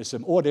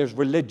escapism. Or there's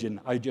religion.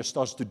 I just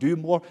starts to do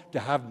more, to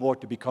have more,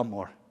 to become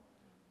more.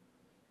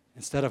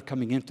 Instead of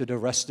coming into the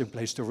resting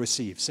place to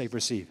receive. Say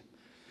receive.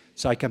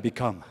 So I can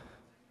become.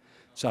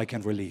 So I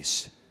can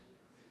release.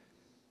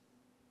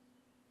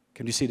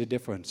 Can you see the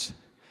difference?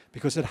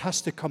 Because it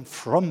has to come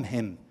from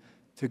Him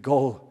to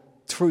go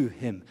through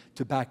Him,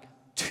 to back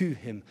to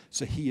Him,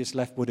 so He is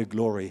left with a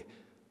glory.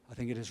 I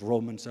think it is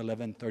Romans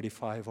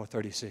 11:35 or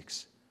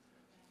 36.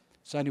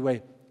 So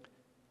anyway,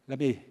 let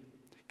me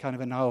kind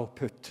of now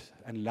put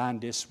and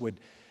land this with,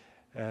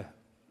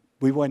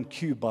 we were in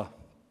Cuba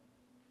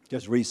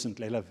just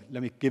recently. Let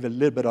me give a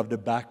little bit of the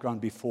background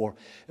before.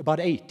 About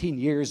 18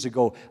 years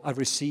ago, I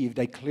received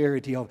a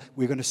clarity of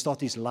we're going to start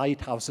these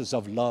lighthouses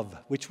of love,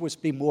 which would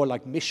be more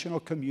like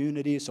missional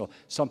communities, or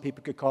some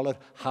people could call it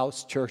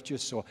house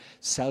churches or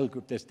cell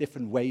group. There's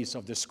different ways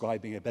of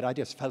describing it, but I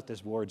just felt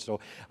this word.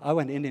 So I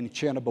went in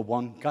chair number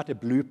 1, got a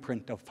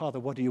blueprint of, Father,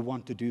 what do you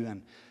want to do?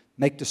 And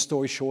make the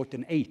story short,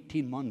 in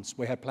 18 months,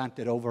 we had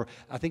planted over,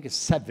 I think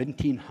it's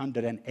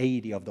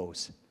 1,780 of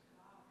those.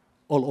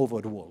 All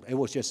over the world. It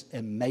was just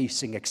an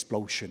amazing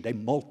explosion. They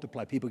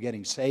multiplied, people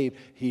getting saved,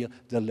 healed,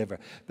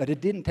 delivered. But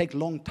it didn't take a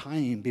long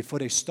time before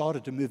they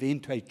started to move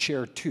into a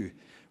chair 2,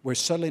 where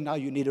suddenly now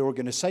you need an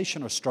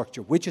organizational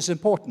structure, which is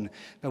important.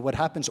 But what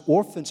happens,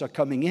 orphans are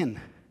coming in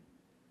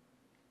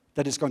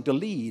that is going to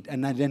lead,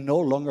 and then they're no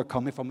longer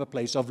coming from a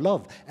place of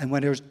love. And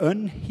when there's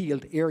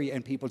unhealed area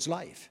in people's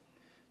life,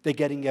 they're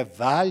getting a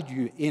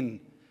value in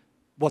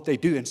what they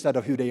do instead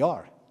of who they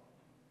are.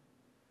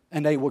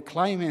 And they were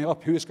climbing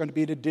up who's going to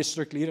be the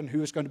district leader and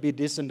who's going to be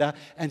this and that.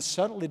 And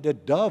suddenly the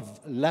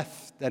dove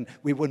left, and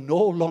we were no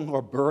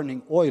longer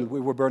burning oil, we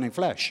were burning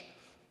flesh.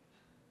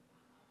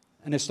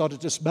 And it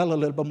started to smell a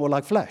little bit more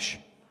like flesh.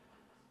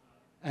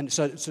 And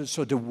so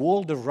the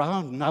world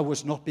around now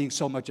was not being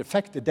so much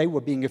affected. They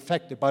were being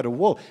affected by the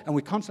world. And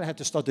we constantly had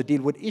to start to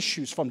deal with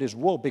issues from this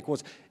world,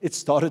 because it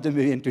started to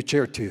move into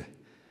chair 2.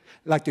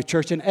 Like the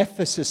church in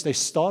Ephesus, they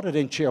started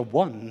in chair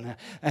 1,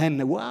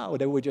 and wow,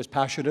 they were just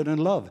passionate in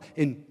love.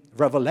 In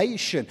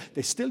Revelation,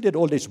 they still did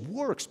all these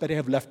works, but they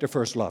have left their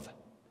first love.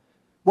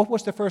 What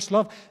was the first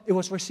love? It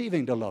was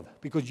receiving the love,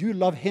 because you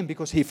love Him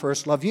because He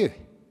first loved you.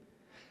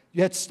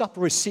 You had stopped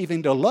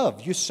receiving the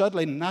love. You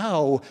suddenly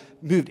now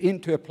moved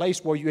into a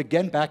place where you're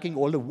again backing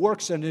all the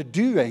works and the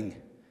doing,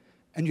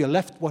 and you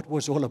left what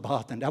was all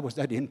about, and that was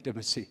that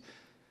intimacy.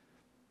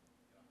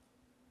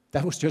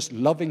 That was just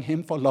loving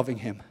Him for loving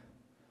Him.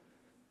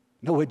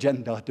 No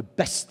agenda. The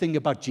best thing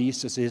about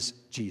Jesus is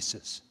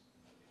Jesus.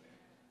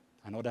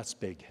 I know that's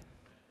big.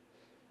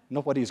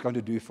 Not what He's going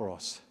to do for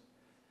us.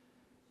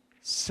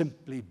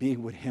 Simply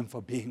being with Him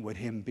for being with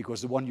Him,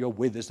 because the one you're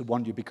with is the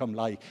one you become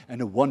like,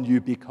 and the one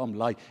you become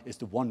like is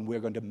the one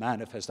we're going to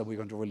manifest and we're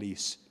going to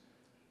release.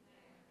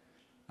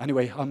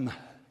 Anyway, I'm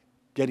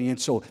getting in.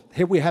 So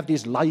here we have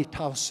these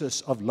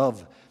lighthouses of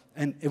love,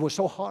 and it was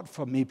so hard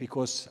for me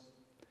because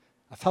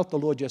I felt the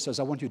Lord just says,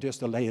 I want you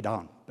just to lay it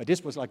down. But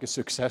this was like a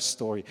success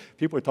story.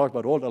 People were talking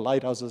about all the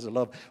lighthouses of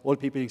love, all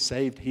people being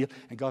saved, healed.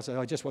 And God said,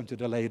 I just want you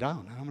to lay it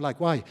down. And I'm like,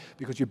 why?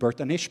 Because you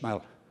birthed an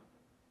Ishmael.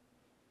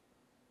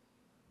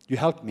 You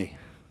helped me.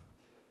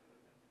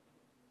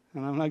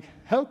 And I'm like,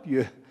 help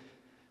you?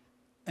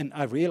 And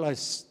I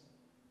realized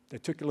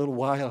it took a little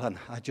while, and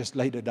I just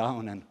laid it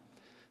down. And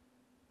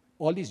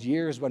all these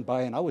years went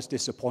by, and I was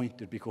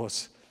disappointed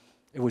because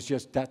it was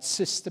just that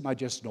system. I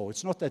just know.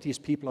 It's not that these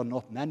people are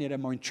not, many of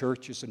them are in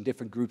churches and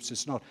different groups.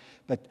 It's not.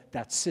 But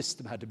that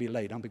system had to be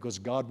laid down because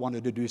God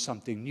wanted to do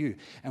something new.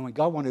 And when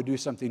God wanted to do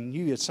something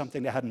new, it's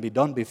something that hadn't been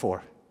done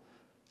before.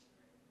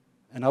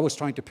 And I was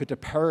trying to put a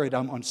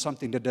paradigm on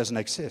something that doesn't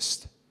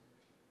exist.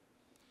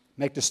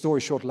 Make the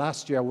story short,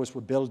 last year I was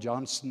with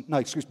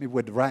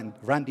with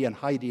Randy and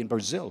Heidi in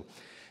Brazil.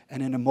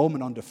 And in a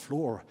moment on the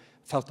floor,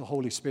 felt the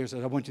Holy Spirit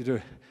said, I want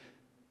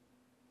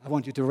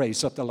you to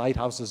raise up the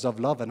lighthouses of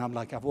love. And I'm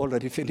like, I've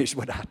already finished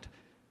with that.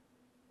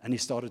 And He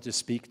started to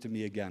speak to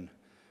me again.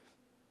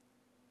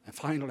 And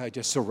finally, I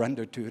just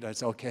surrendered to it. I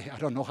said, okay, I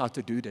don't know how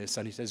to do this.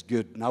 And He says,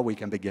 good, now we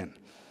can begin.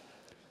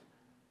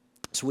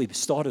 So we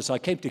started. So I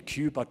came to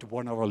Cuba to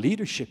one of our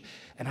leadership.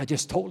 And I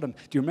just told them,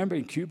 do you remember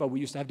in Cuba, we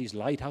used to have these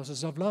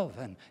lighthouses of love?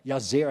 And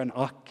Yazer and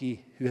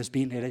Aki, who has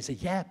been here, they said,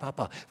 yeah,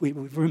 Papa, we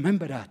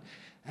remember that.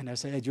 And I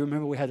said, do you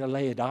remember we had to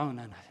lay it down?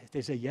 And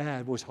they said, yeah,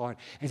 it was hard.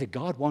 And he said,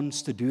 God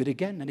wants to do it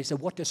again. And he said,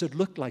 what does it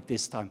look like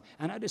this time?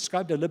 And I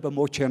described a little bit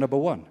more chair number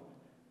 1.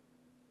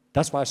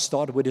 That's why I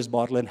started with this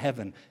model in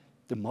heaven.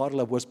 The model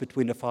that was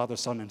between the Father,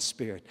 Son, and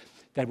Spirit.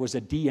 That was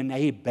a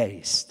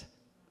DNA-based.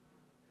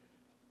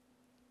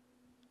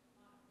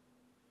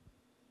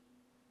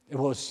 It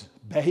was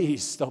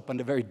based upon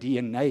the very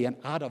DNA, and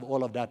out of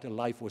all of that, the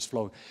life was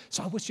flowing.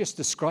 So I was just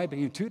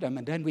describing it to them,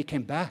 and then we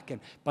came back.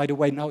 And by the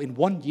way, now in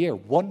 1 year,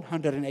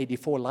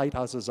 184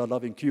 lighthouses of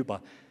love in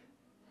Cuba,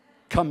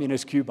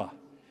 communist Cuba.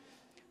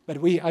 But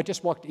I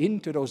just walked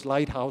into those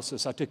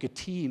lighthouses. I took a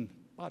team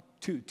about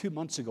two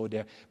months ago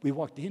there. We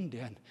walked in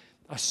there, and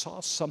I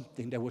saw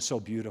something that was so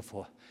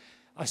beautiful.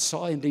 I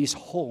saw in these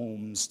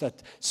homes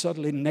that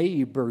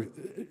suddenly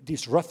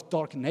these rough,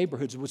 dark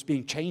neighborhoods was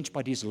being changed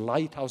by these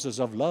lighthouses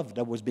of love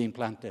that was being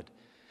planted.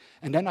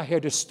 And then I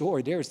heard a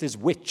story. There's this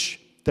witch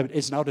that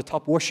is now the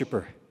top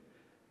worshiper.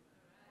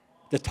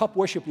 The top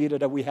worship leader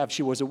that we have,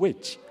 she was a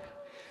witch.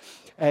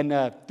 And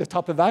the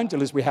top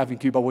evangelist we have in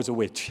Cuba was a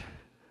witch.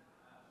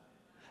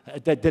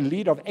 The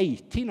leader of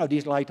 18 of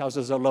these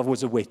lighthouses of love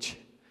was a witch.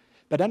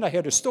 But then I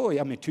heard a story.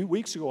 2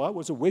 weeks ago, I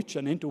was a witch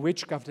and into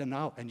witchcraft, and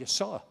now, and you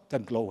saw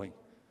them glowing.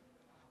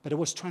 But it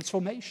was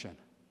transformation.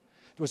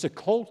 It was a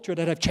culture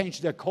that had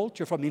changed their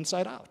culture from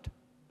inside out.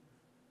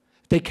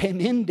 They came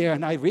in there,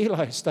 and I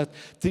realized that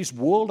these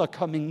world are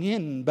coming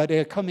in, but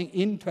they're coming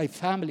into a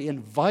family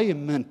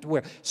environment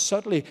where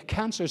suddenly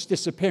cancer is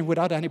disappearing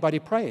without anybody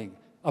praying.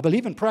 I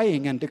believe in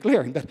praying and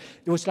declaring, but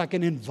it was like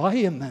an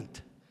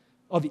environment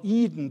of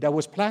Eden that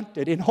was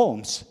planted in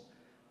homes.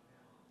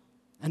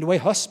 And the way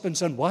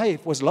husbands and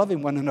wife was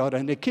loving one another,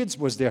 and the kids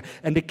was there.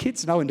 And the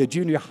kids now in the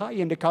junior high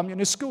in the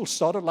communist school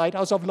started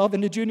Lighthouse of Love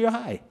in the junior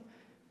high.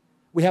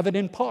 We have it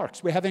in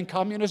parks. We have it in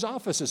communist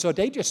offices. So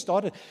they just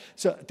started.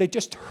 So they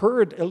just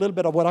heard a little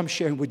bit of what I'm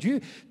sharing with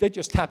you. They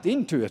just tapped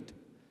into it.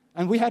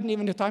 And we hadn't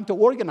even the time to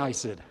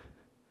organize it.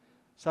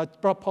 So I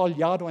brought Paul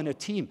Yado and a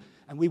team.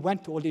 And we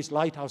went to all these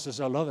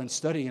lighthouses of love and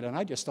studying it. And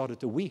I just started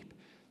to weep,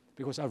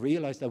 because I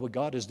realized that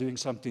God is doing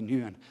something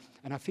new.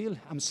 And I feel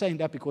I'm saying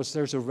that because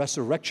there's a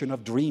resurrection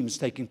of dreams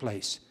taking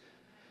place.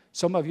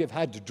 Some of you have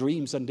had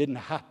dreams and didn't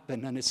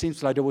happen, and it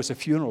seems like there was a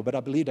funeral, but I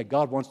believe that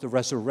God wants to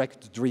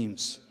resurrect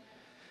dreams.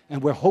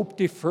 And where hope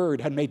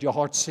deferred had made your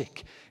heart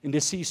sick, in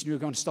this season you're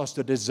going to start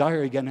to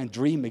desire again and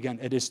dream again.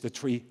 It is the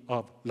tree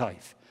of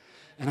life.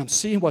 And I'm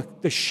seeing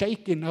what the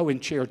shaking now in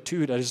chair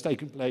 2 that is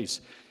taking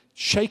place.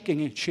 Shaking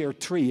in chair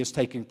 3 is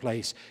taking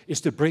place, is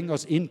to bring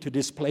us into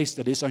this place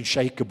that is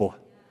unshakable.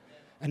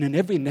 And in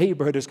every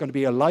neighborhood, there's going to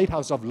be a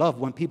lighthouse of love.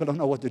 When people don't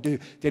know what to do,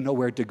 they know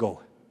where to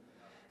go.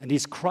 And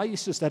this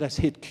crisis that has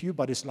hit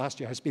Cuba this last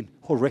year has been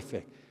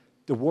horrific,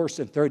 the worst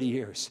in 30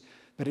 years.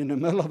 But in the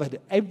middle of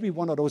it, every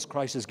one of those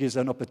crises gives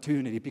an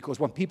opportunity, because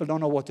when people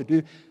don't know what to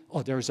do,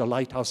 there's a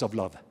lighthouse of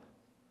love.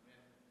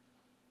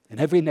 In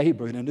every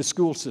neighborhood, in the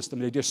school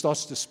system, it just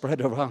starts to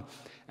spread around.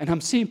 And I'm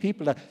seeing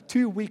people that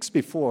 2 weeks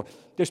before,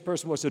 this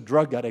person was a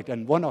drug addict.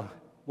 And one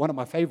of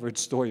my favorite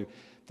stories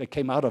that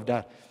came out of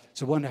that,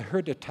 so when I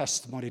heard the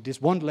testimony,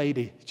 this one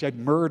lady, she had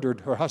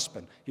murdered her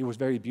husband. He was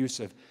very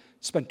abusive.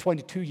 Spent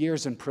 22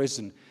 years in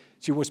prison.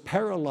 She was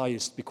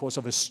paralyzed because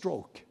of a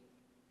stroke.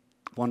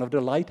 One of the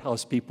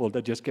lighthouse people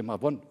that just came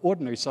out, one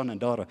ordinary son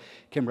and daughter,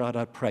 came right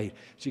out, prayed.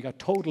 She got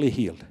totally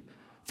healed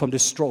from the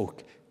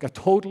stroke.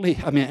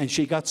 And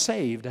she got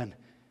saved. And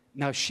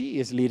now she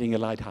is leading a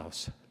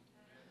lighthouse.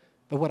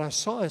 But what I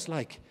saw is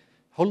like,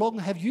 how long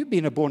have you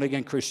been a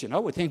born-again Christian? I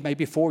would think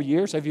maybe 4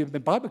 years. Have you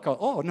been Bible college?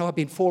 Oh, no, I've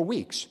been 4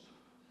 weeks.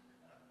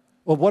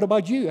 Well, what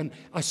about you? And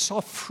I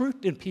saw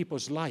fruit in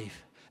people's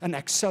life, an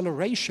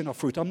acceleration of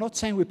fruit. I'm not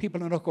saying we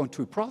people are not going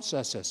through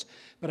processes,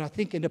 but I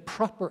think in the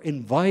proper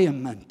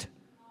environment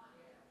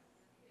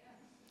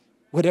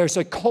where there's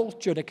a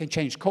culture that can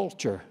change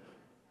culture,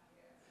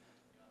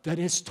 that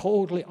is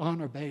totally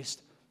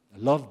honor-based,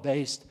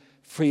 love-based,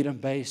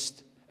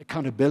 freedom-based,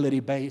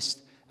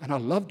 accountability-based. And I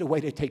love the way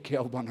they take care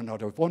of one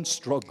another. If one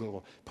struggle,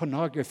 or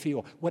pornography,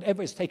 or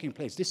whatever is taking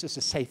place, this is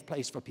a safe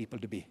place for people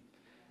to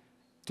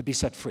be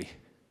set free.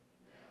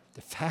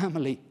 The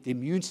family, the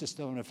immune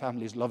system of the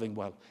family is loving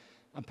well.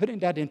 I'm putting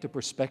that into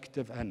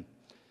perspective, and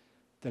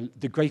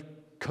the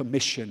Great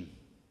Commission.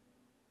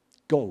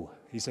 Go.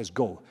 He says,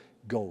 go,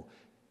 go.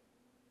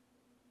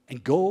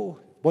 And go,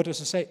 what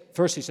does it say?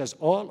 First he says,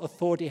 all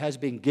authority has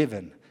been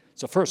given.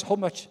 So first, how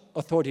much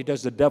authority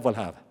does the devil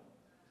have?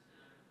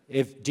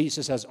 If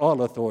Jesus has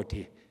all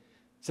authority.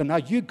 So now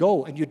you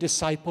go and you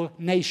disciple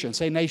nations.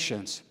 Say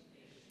nations.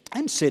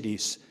 And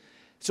cities.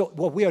 So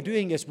what we are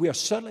doing is we are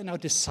certainly now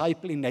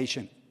discipling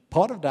nations.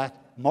 Part of that,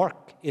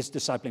 Mark is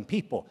discipling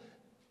people.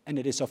 And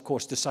it is, of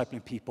course,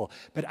 discipling people.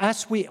 But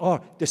as we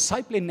are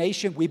discipling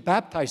nation, we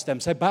baptize them.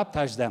 Say,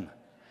 baptize them.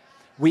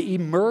 We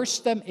immerse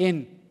them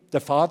in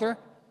the Father,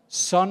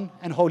 Son,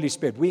 and Holy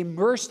Spirit. We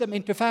immerse them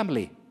into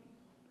family.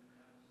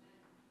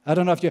 I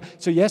don't know if you...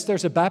 So yes,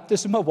 there's a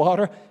baptism of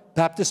water,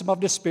 baptism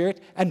of the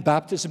Spirit, and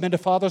baptism in the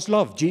Father's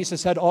love.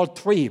 Jesus had all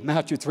three,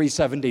 Matthew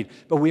 3:17.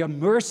 But we are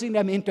immersing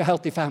them into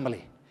healthy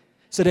family.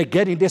 So they're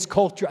getting this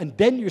culture, and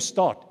then you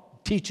start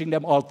teaching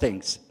them all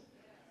things.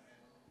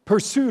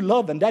 Pursue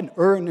love, and then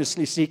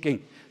earnestly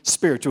seeking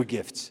spiritual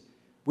gifts.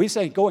 We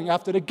say going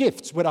after the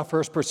gifts without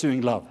first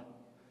pursuing love.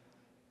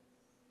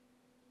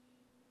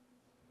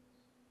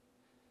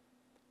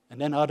 And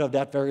then out of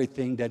that very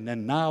thing, then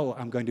now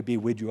I'm going to be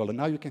with you all. And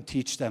now you can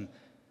teach them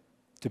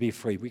to be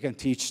free. We can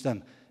teach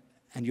them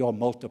and you're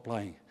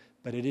multiplying.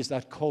 But it is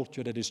that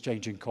culture that is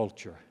changing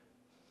culture.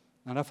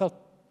 And I felt,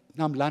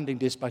 now I'm landing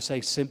this by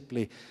saying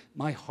simply,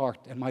 my heart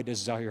and my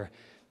desire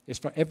is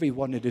for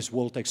everyone in this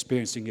world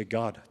experiencing a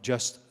God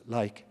just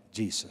like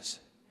Jesus.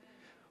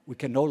 We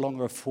can no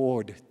longer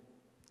afford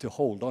to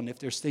hold on. If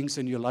there's things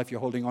in your life you're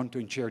holding on to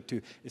in chair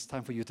 2, it's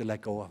time for you to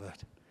let go of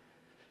it.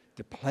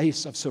 The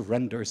place of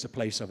surrender is a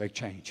place of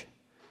exchange.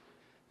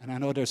 And I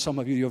know there's some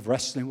of you who are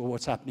wrestling with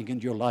what's happening in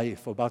your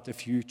life, about the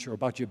future,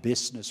 about your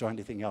business or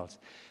anything else.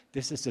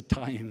 This is the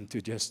time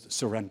to just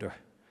surrender.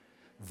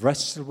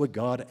 Wrestle with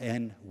God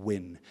and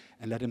win.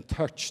 And let Him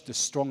touch the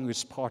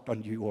strongest part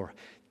on you, or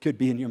it could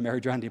be in your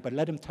marriage or anything, but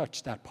let Him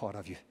touch that part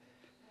of you.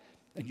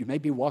 And you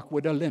maybe walk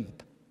with a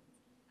limp.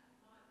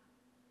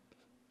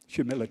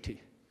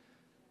 Humility.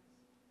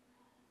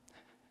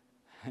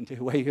 And the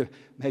way you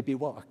maybe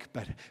walk,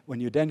 but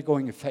when you're then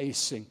going and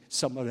facing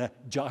some of the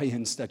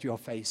giants that you're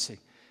facing,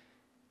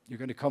 you're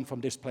going to come from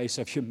this place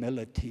of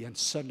humility, and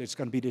suddenly it's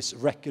going to be this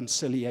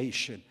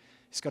reconciliation.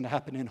 It's going to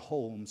happen in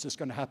homes. It's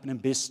going to happen in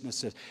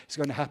businesses. It's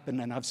going to happen,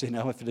 and I've seen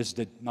now if it is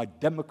my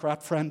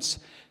Democrat friends,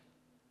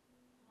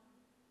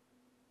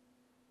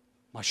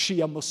 my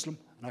Shia Muslim,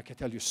 and I can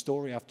tell you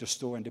story after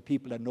story, and the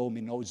people that know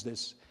me knows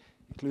this,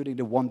 including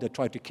the one that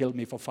tried to kill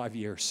me for 5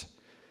 years,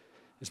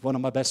 is one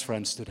of my best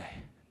friends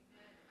today.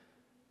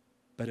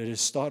 But it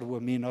has started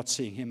with me not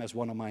seeing him as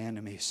one of my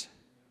enemies.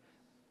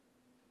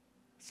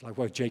 It's like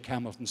what Jake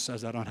Hamilton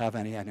says, I don't have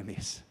any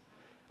enemies.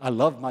 I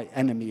love my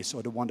enemies,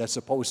 or the one that's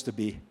supposed to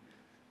be.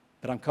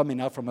 But I'm coming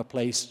out from a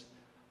place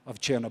of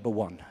chair number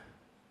 1.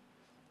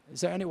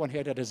 Is there anyone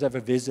here that has ever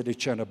visited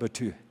chair number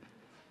 2?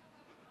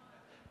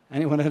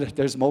 Anyone that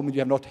there's a moment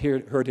you have not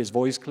heard his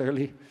voice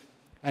clearly?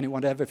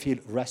 Anyone ever feel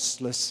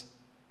restless?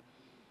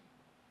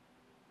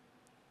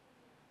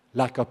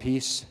 Lack of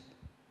peace?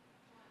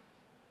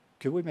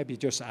 Could we maybe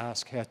just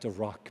ask here to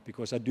rock?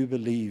 Because I do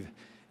believe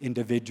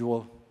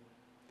individual,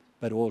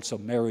 but also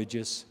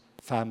marriages,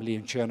 family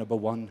in chair number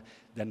 1,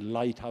 then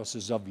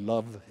lighthouses of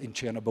love in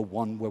chair number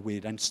 1, where we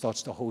then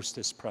starts to host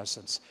His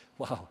presence.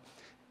 Wow.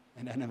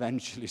 And then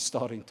eventually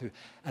starting to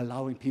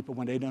allowing people,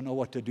 when they don't know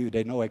what to do,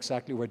 they know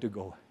exactly where to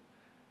go.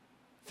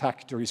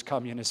 Factories,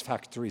 communist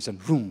factories, and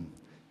boom,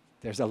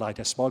 there's a light.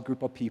 A small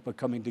group of people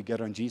coming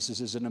together, and Jesus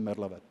is in the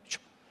middle of it.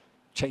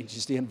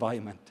 Changes the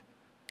environment.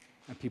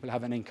 And people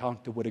have an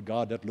encounter with a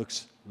God that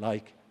looks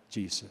like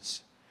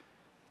Jesus.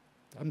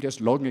 I'm just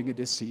longing in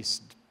this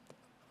season.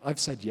 I've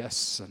said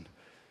yes, and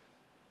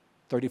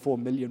 34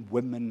 million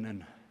women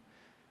and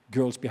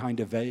girls behind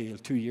the veil.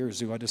 2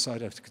 years ago, I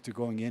decided to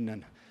going in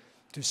and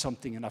do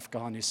something in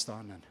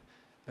Afghanistan.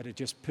 But it's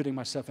just putting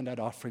myself in that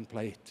offering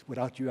plate.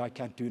 Without you, I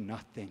can't do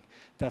nothing.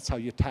 That's how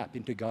you tap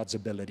into God's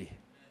ability.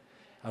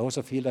 I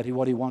also feel that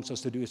what He wants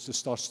us to do is to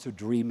start to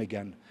dream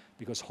again,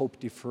 because hope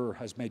deferred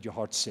has made your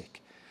heart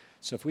sick.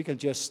 So if we can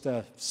just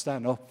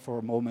stand up for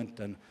a moment,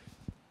 and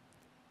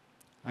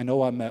I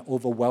know I'm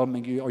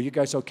overwhelming you. Are you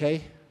guys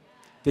okay?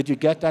 Did you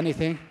get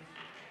anything?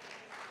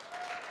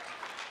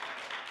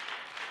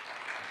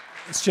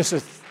 It's just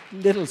a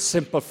little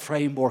simple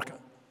framework.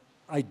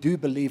 I do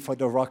believe for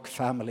the Rock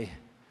family.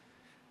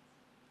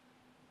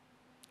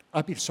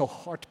 I've been so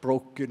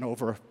heartbroken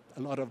over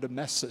a lot of the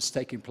messes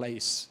taking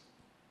place.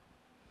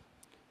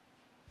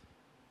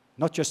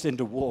 Not just in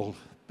the world,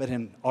 but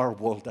in our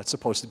world that's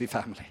supposed to be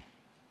family.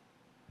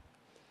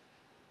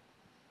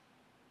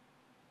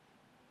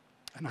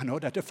 And I know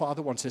that the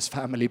Father wants His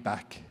family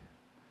back.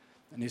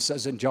 And He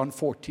says in John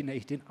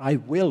 14:18, I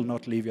will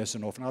not leave you as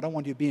an orphan. I don't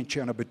want you to be in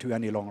chair number 2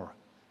 any longer.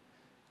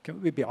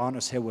 Can we be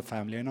honest here with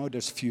family? I know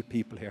there's few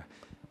people here.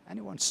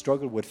 Anyone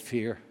struggle with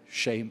fear,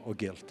 shame, or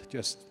guilt?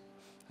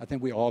 I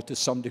think we all to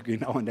some degree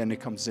now and then it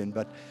comes in.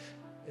 But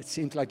it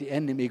seems like the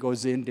enemy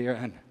goes in there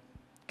and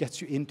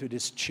gets you into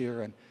this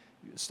chair, and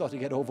you start to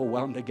get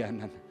overwhelmed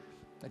again. And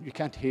then you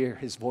can't hear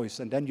His voice.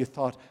 And then you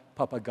thought,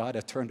 Papa God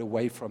had turned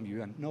away from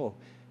you. And no,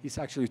 He's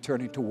actually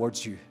turning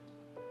towards you.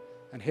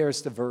 And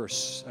here's the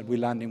verse, and we're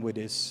landing with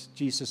this.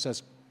 Jesus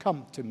says,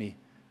 come to me,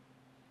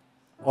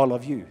 all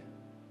of you,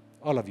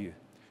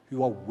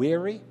 who are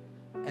weary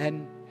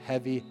and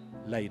heavy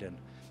laden.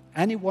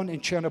 Anyone in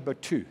chair number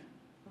 2,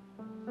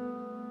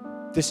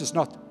 this is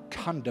not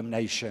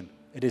condemnation,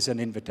 it is an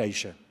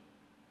invitation.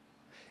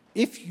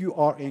 If you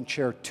are in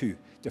chair 2,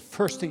 the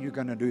first thing you're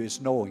going to do is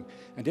knowing,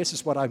 and this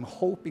is what I'm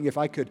hoping, if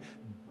I could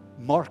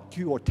mark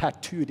you or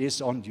tattoo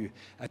this on you,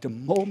 at the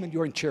moment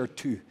you're in chair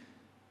 2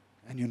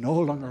 and you no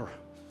longer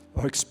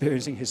are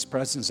experiencing His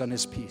presence and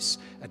His peace,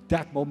 at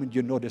that moment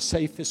you know the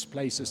safest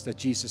places that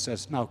Jesus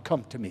says, now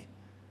come to me.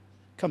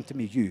 Come to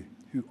me, you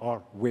who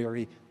are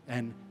weary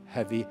and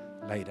heavy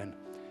laden.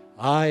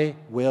 I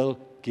will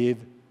give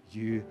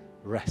you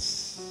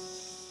rest.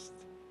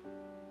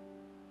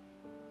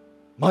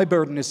 My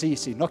burden is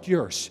easy, not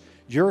yours.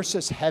 Yours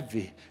is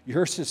heavy.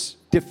 Yours is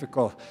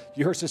difficult.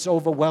 Yours is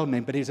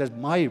overwhelming. But He says,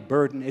 my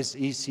burden is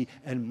easy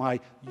and my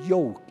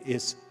yoke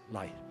is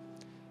light.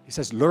 He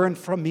says, learn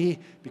from me,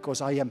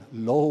 because I am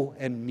low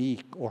and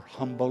meek, or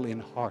humble in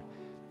heart,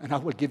 and I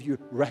will give you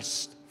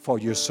rest for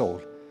your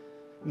soul.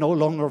 No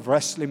longer a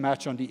wrestling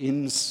match on the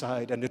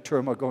inside and the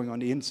turmoil going on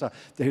the inside.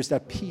 There's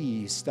that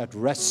peace that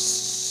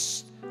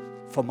rests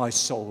for my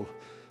soul.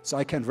 So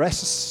I can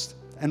rest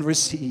and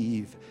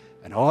receive.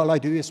 And all I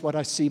do is what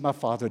I see my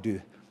Father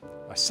do.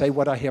 I say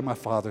what I hear my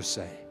Father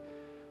say.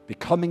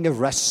 Becoming a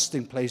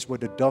resting place where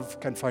the dove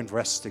can find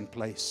resting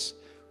place.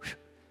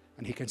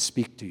 And he can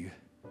speak to you.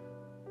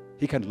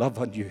 He can love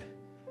on you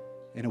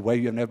in a way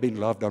you've never been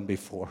loved on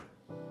before.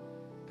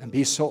 And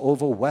be so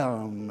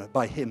overwhelmed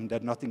by him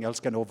that nothing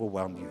else can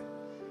overwhelm you.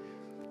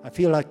 I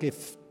feel like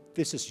if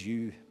this is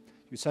you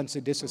sense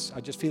that this is, I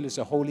just feel it's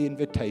a holy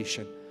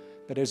invitation.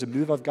 That there's a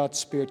move of God's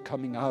Spirit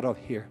coming out of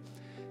here.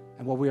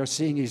 And what we are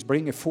seeing is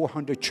bringing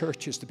 400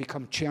 churches to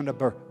become chair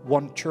number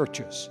 1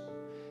 churches.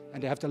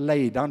 And they have to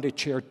lay down the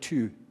chair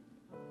 2.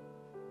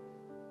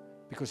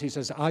 Because he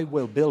says, I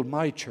will build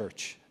my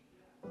church.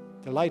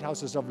 The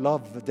lighthouses of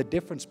love, the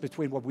difference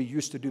between what we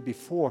used to do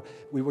before,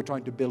 we were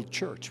trying to build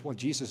church. Well,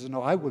 Jesus says,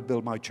 no, I will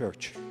build my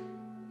church.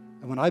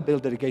 And when I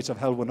build it, the gates of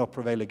hell will not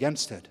prevail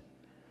against it.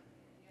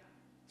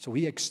 So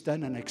we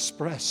extend and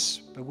express,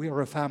 but we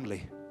are a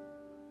family,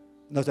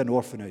 not an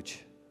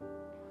orphanage.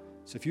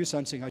 So if you're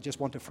sensing, I just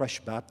want a fresh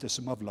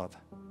baptism of love.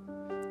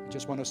 I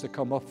just want us to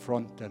come up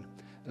front and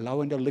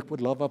allowing the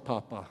liquid love of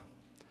Papa.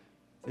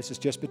 This is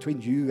just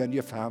between you and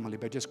your family,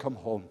 but just come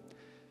home.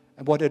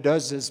 And what it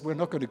does is we're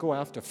not going to go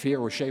after fear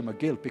or shame or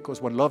guilt,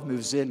 because when love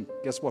moves in,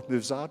 guess what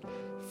moves out?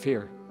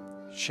 Fear,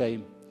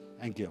 shame,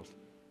 and guilt.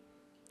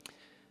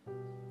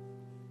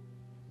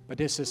 But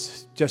this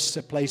is just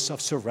a place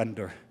of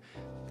surrender.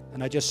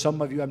 And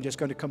some of you, I'm just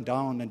going to come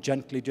down and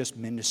gently just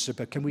minister,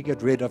 but can we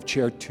get rid of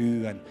chair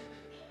 2? And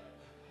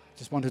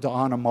just wanted to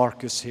honor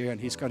Marcus here,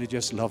 and he's going to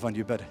just love on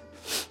you, but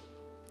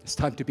it's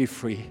time to be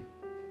free.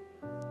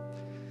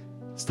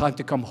 It's time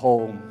to come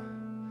home.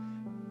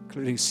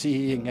 Including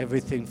seeing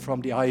everything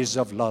from the eyes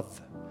of love.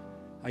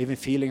 I even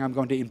feeling I'm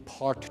going to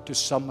impart to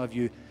some of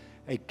you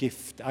a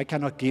gift. I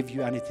cannot give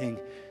you anything,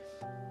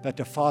 but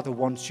the Father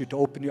wants you to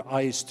open your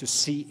eyes to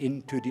see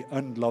into the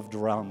unloved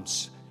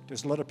realms.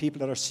 There's a lot of people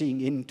that are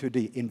seeing into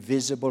the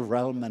invisible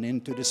realm and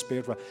into the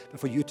spirit realm, but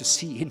for you to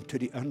see into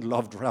the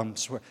unloved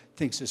realms where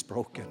things is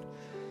broken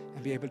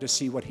and be able to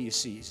see what he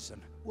sees.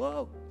 And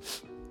whoa,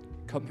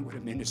 coming with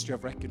a ministry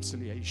of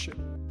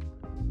reconciliation.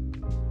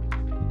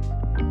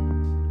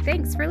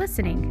 Thanks for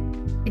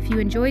listening. If you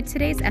enjoyed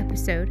today's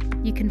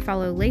episode, you can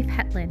follow Leif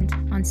Hetland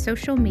on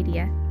social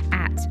media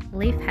at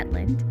Leif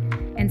Hetland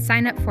and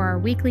sign up for our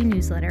weekly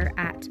newsletter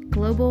at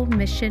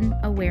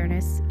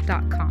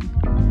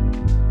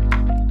globalmissionawareness.com.